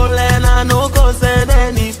soul, and I no concern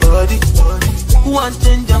anybody who want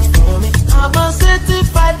change up for me. I'm a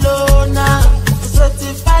certified loner, a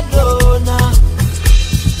certified loner.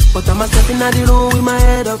 But I'm a stepping out the room with my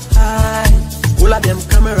head up high. All of them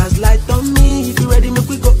cameras light on me. If you ready, make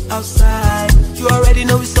we go outside. You already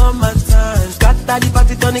know it's on my time. Scatter the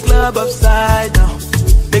party, turn the club upside down.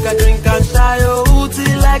 Make a drink and shy, oh,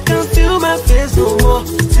 till I can feel my face no more.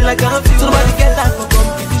 Till I can feel. So nobody get time for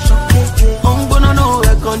competition. I'm gonna know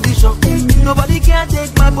a condition. Nobody can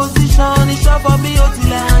take my position. It's up for me, oh, till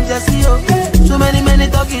I hang just see, oh. So many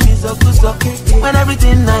talking is so good, so when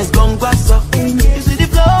everything nice, gone grass up. You see the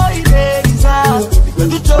flow, it is hard. When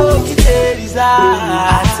you choke, it is hard.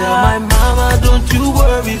 I tell my mama, don't you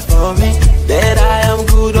worry for me, that I am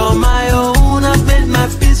good on my own. I've made my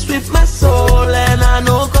peace with my soul, and I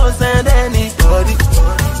no concern anybody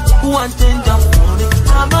who want change up for me.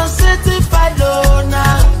 I'm a certified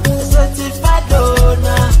loner, a certified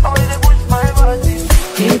loner.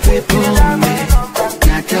 Keep it on me.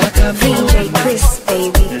 VJ Chris,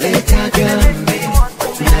 baby.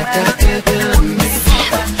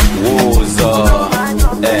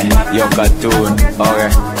 Your cartoon, okay.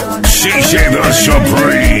 CJ the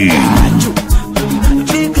Supreme.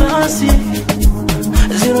 Big classy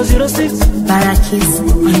 006 Barakis.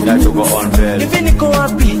 Hivi niko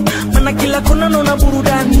wapi? Mana kila kona naona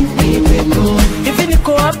burudani. Hivi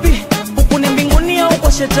niko wapi? Huku ni mbinguni au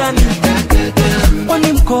kwa shetani?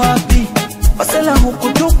 Kwani mko wapi? Wasela huku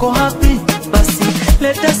tuko happy. Basi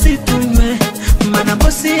leta situme, mana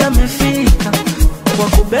bosi amefika. Kwa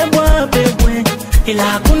kubebwa bebwe, ila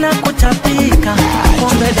hakuna kutapika.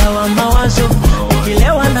 Pombe dawa mawazo,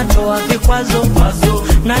 ukilewa natoa vikwazo.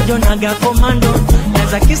 Najo naga komando,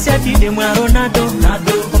 naza kisi adide mwa Ronaldo.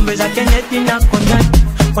 Pombe za Kennedy na konyaki,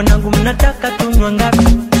 wanangu mnataka tunywa ngapi?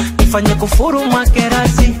 Nifanye kufuru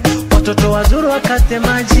mwakerasi, watoto wazuru wakate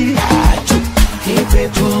maji. Nipe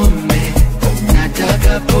pombe,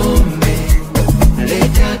 nataka pombe.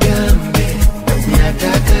 Leta gambe,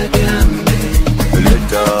 nataka gambe.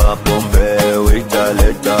 Leta pombe, wita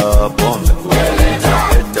leta pombe.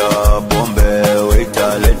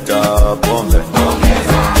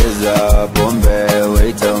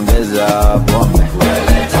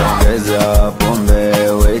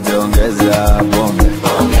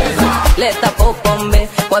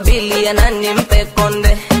 fanya nani mpe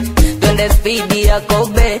konde. Twende speedi ya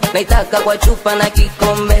kobe, naitaka kwa chupa na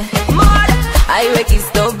kikombe. Aiwe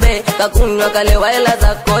kistobe, kakunywa kalewa hela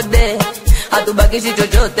za kode. Hatubakishi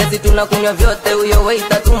chochote, si tunakunywa vyote, uyo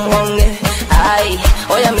waiter tumuonge. Ai,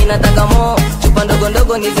 oya mimi nataka mo, chupa ndogo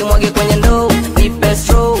ndogo nizimwage kwenye ndoo. Nipe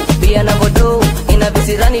straw, pia na bodo, ina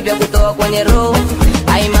visirani vya kutoa kwenye roho.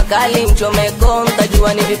 Ai makali mchomeko,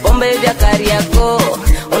 mtajua ni vipombe vya Kariako.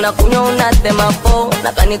 Unakunywa unatema po,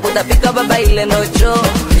 na kanikutapika baba ile nocho.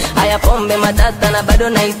 Haya pombe matata na bado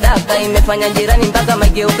naitaka, imefanya jirani mpaka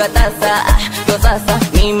mageuka tasa. Yo sasa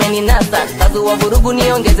mimi ni nasa, tazua vurugu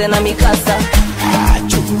niongeze na mikasa.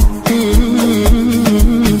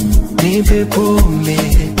 Nipe pombe,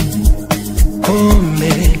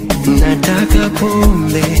 pombe, nataka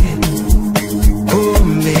pombe,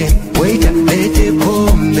 pombe, waiter lete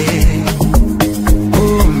pombe,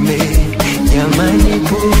 pombe, jamani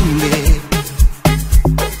pombe.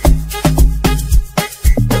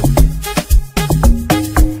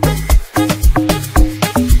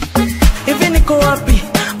 Hivi niko wapi?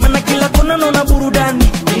 Maana kila kona naona burudani.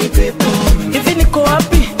 Nipe pombe. Hivi niko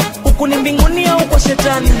wapi? Huku ni mbinguni au kwa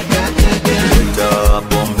shetani? Leta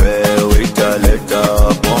pombe, waiter leta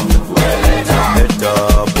pombe. Leta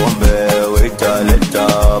pombe, waiter leta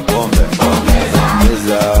pombe.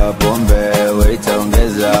 Ongeza pombe, waiter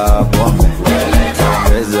ongeza pombe.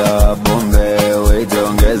 Ongeza pombe, waiter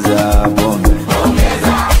ongeza pombe.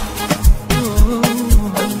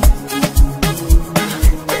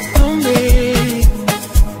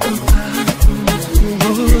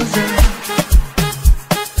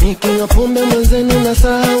 Nikinywa pombe mwenzenu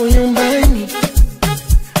nasahau nyumbani,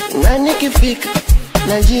 na nikifika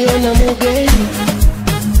najiona mugeni.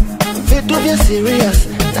 Vitu vya serious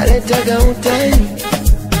naletaga utani,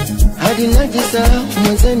 hadi najisahau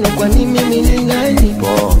mwenzenu kwani mimi ni nani.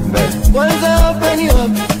 Pombe kwanza hapa ni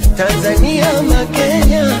wapi, Tanzania ama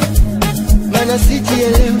Kenya? Mana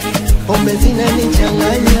sijielewi, pombe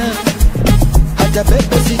zinanichanganya. Hata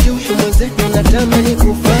pepe sijui mwenzenu natamani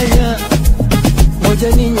kufanya. Moja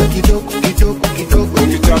ninywe kidogo kidogo kidogo.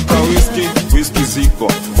 Ukitaka whisky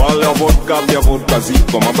ziko, wale wa vodka vya vodka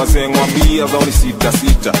ziko. Mabazengwa bia za uli sita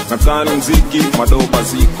sita, na kani mziki madoba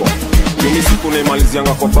ziko. Mimi siku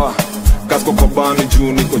naimalizianga kwa bar, kasko kwa bar ni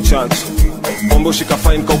juu niko church. Pombe ushika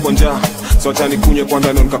fine ka uko njaa, so acha nikunywe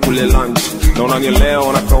kwanza ndio nikakule lunch. Na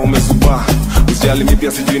unanielewa na kaume zuba, usijali mimi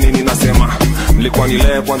pia sijui nini nasema. Nilikuwa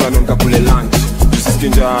nilee kwanza ndio nikakule lunch. Usisikie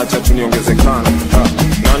njaa acha tuniongezekana.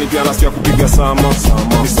 Nani pia nasikia kupiga sama,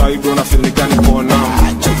 nisaido na feel nikani kona.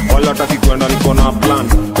 Wala hataki kwenda niko na plan,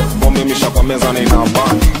 pombe misha kwa meza na ina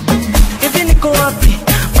band. Hivi niko wapi?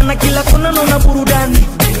 Maana kila kona naona burudani.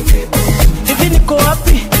 Hivi niko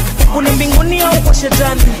wapi? Huku ni mbinguni au kwa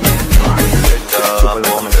shetani? leta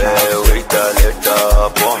pombe, waiter leta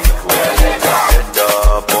pombe. Leta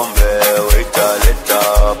pombe, waiter leta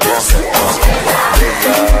pombe.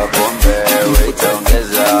 Ongeza pombe, waiter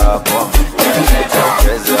ongeza pombe.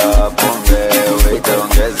 Ongeza pombe, waiter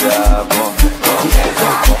ongeza pombe.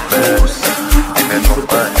 Pombe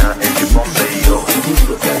imekopana eti pombe hiyo.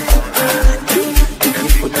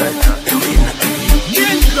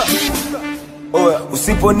 Oya,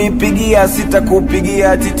 usiponipigia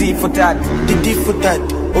sitakupigia titi for tat. Titi for tat.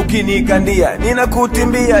 Ukinikandia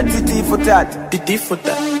ninakutimbia titi for tat. Titi for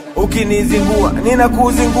tat. Ukinizingua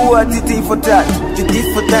ninakuzingua titi for tat. Titi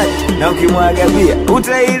for tat. Na ukimwaga bia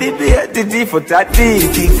utailipia titi for tat.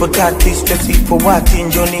 Titi for tat, stress for what?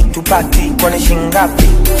 Njoni tupati kwa shingapi?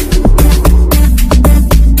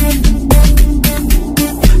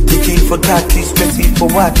 Titi for tat, stress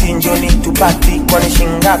for what? Njoni tupati kwa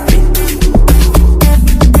shingapi?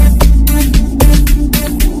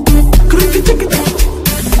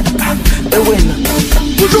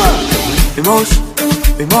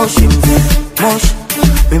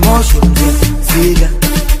 Emotion, ziga,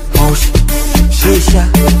 motion, shisha,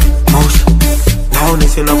 motion.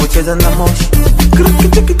 Maonesho unavyocheza na moshi,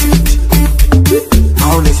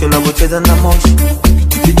 maonesho unavyocheza na moshi.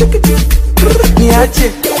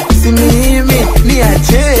 Niache, si mimi,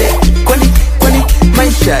 niache. Kwani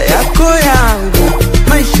maisha yako yangu,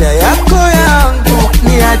 maisha yako yangu.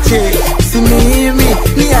 Niache, si mimi,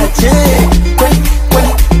 niache. Kwani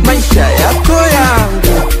maisha yako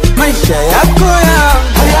yangu, maisha yako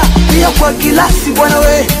yangu. Haya, pia kwa kilasi bwana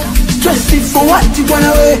we, stress for what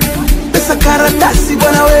bwana we. Pesa karatasi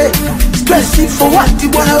bwana we, stress for what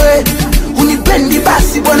bwana we. Unipendi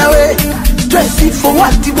basi bwana we, stress for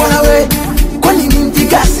what bwana we. Kwani ni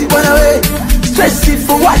mjigasi bwana we, stress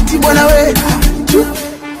for what bwana we.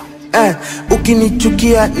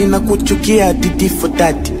 Ukinichukia ninakuchukia titi for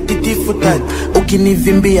that, titi for that.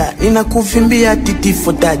 Ukinivimbia ninakuvimbia titi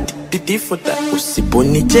for that. didi for that.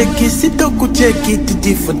 Usiponi cheki sitokucheki,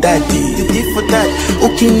 didi for that, didi for that.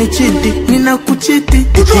 Ukinichiti nina kuchiti,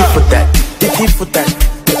 didi for that, didi for that,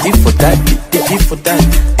 didi for that, didi for that,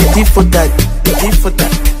 didi for that, didi for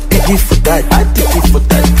that, didi for that, didi for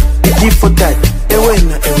that, didi for that. Ewe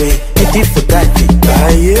na ewe, didi for that,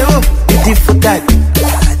 ayo, didi for that,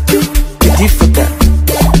 didi for that.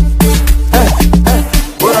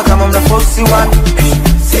 Bora kama mnafosi one,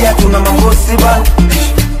 si hatuna mambosi ba.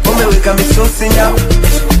 Umeweka misosi nyam,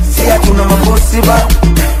 si hatuna mambosi ba.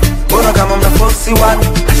 Bora kama mnafosi one,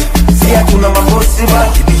 si hatuna mambosi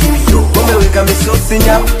ba. Umeweka misosi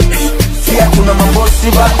nyam, si hatuna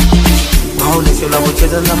mambosi ba. Maonesho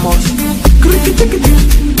unavyocheza na moshi,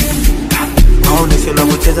 maonesho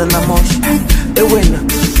unavyocheza na moshi, ewena.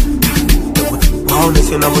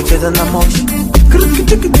 Maonesho unavyocheza na moshi,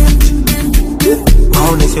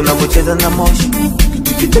 maonesho unavyocheza na moshi.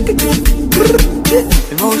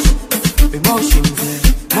 Emotion, emotion,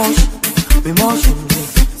 motion, emotion,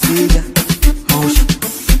 sida, motion,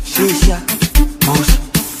 shisha, motion,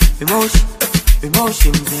 emotion,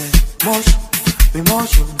 emotion, motion,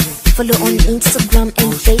 emotion. Follow on Instagram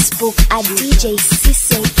and Facebook at DJ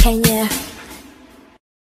SISSE Kenya.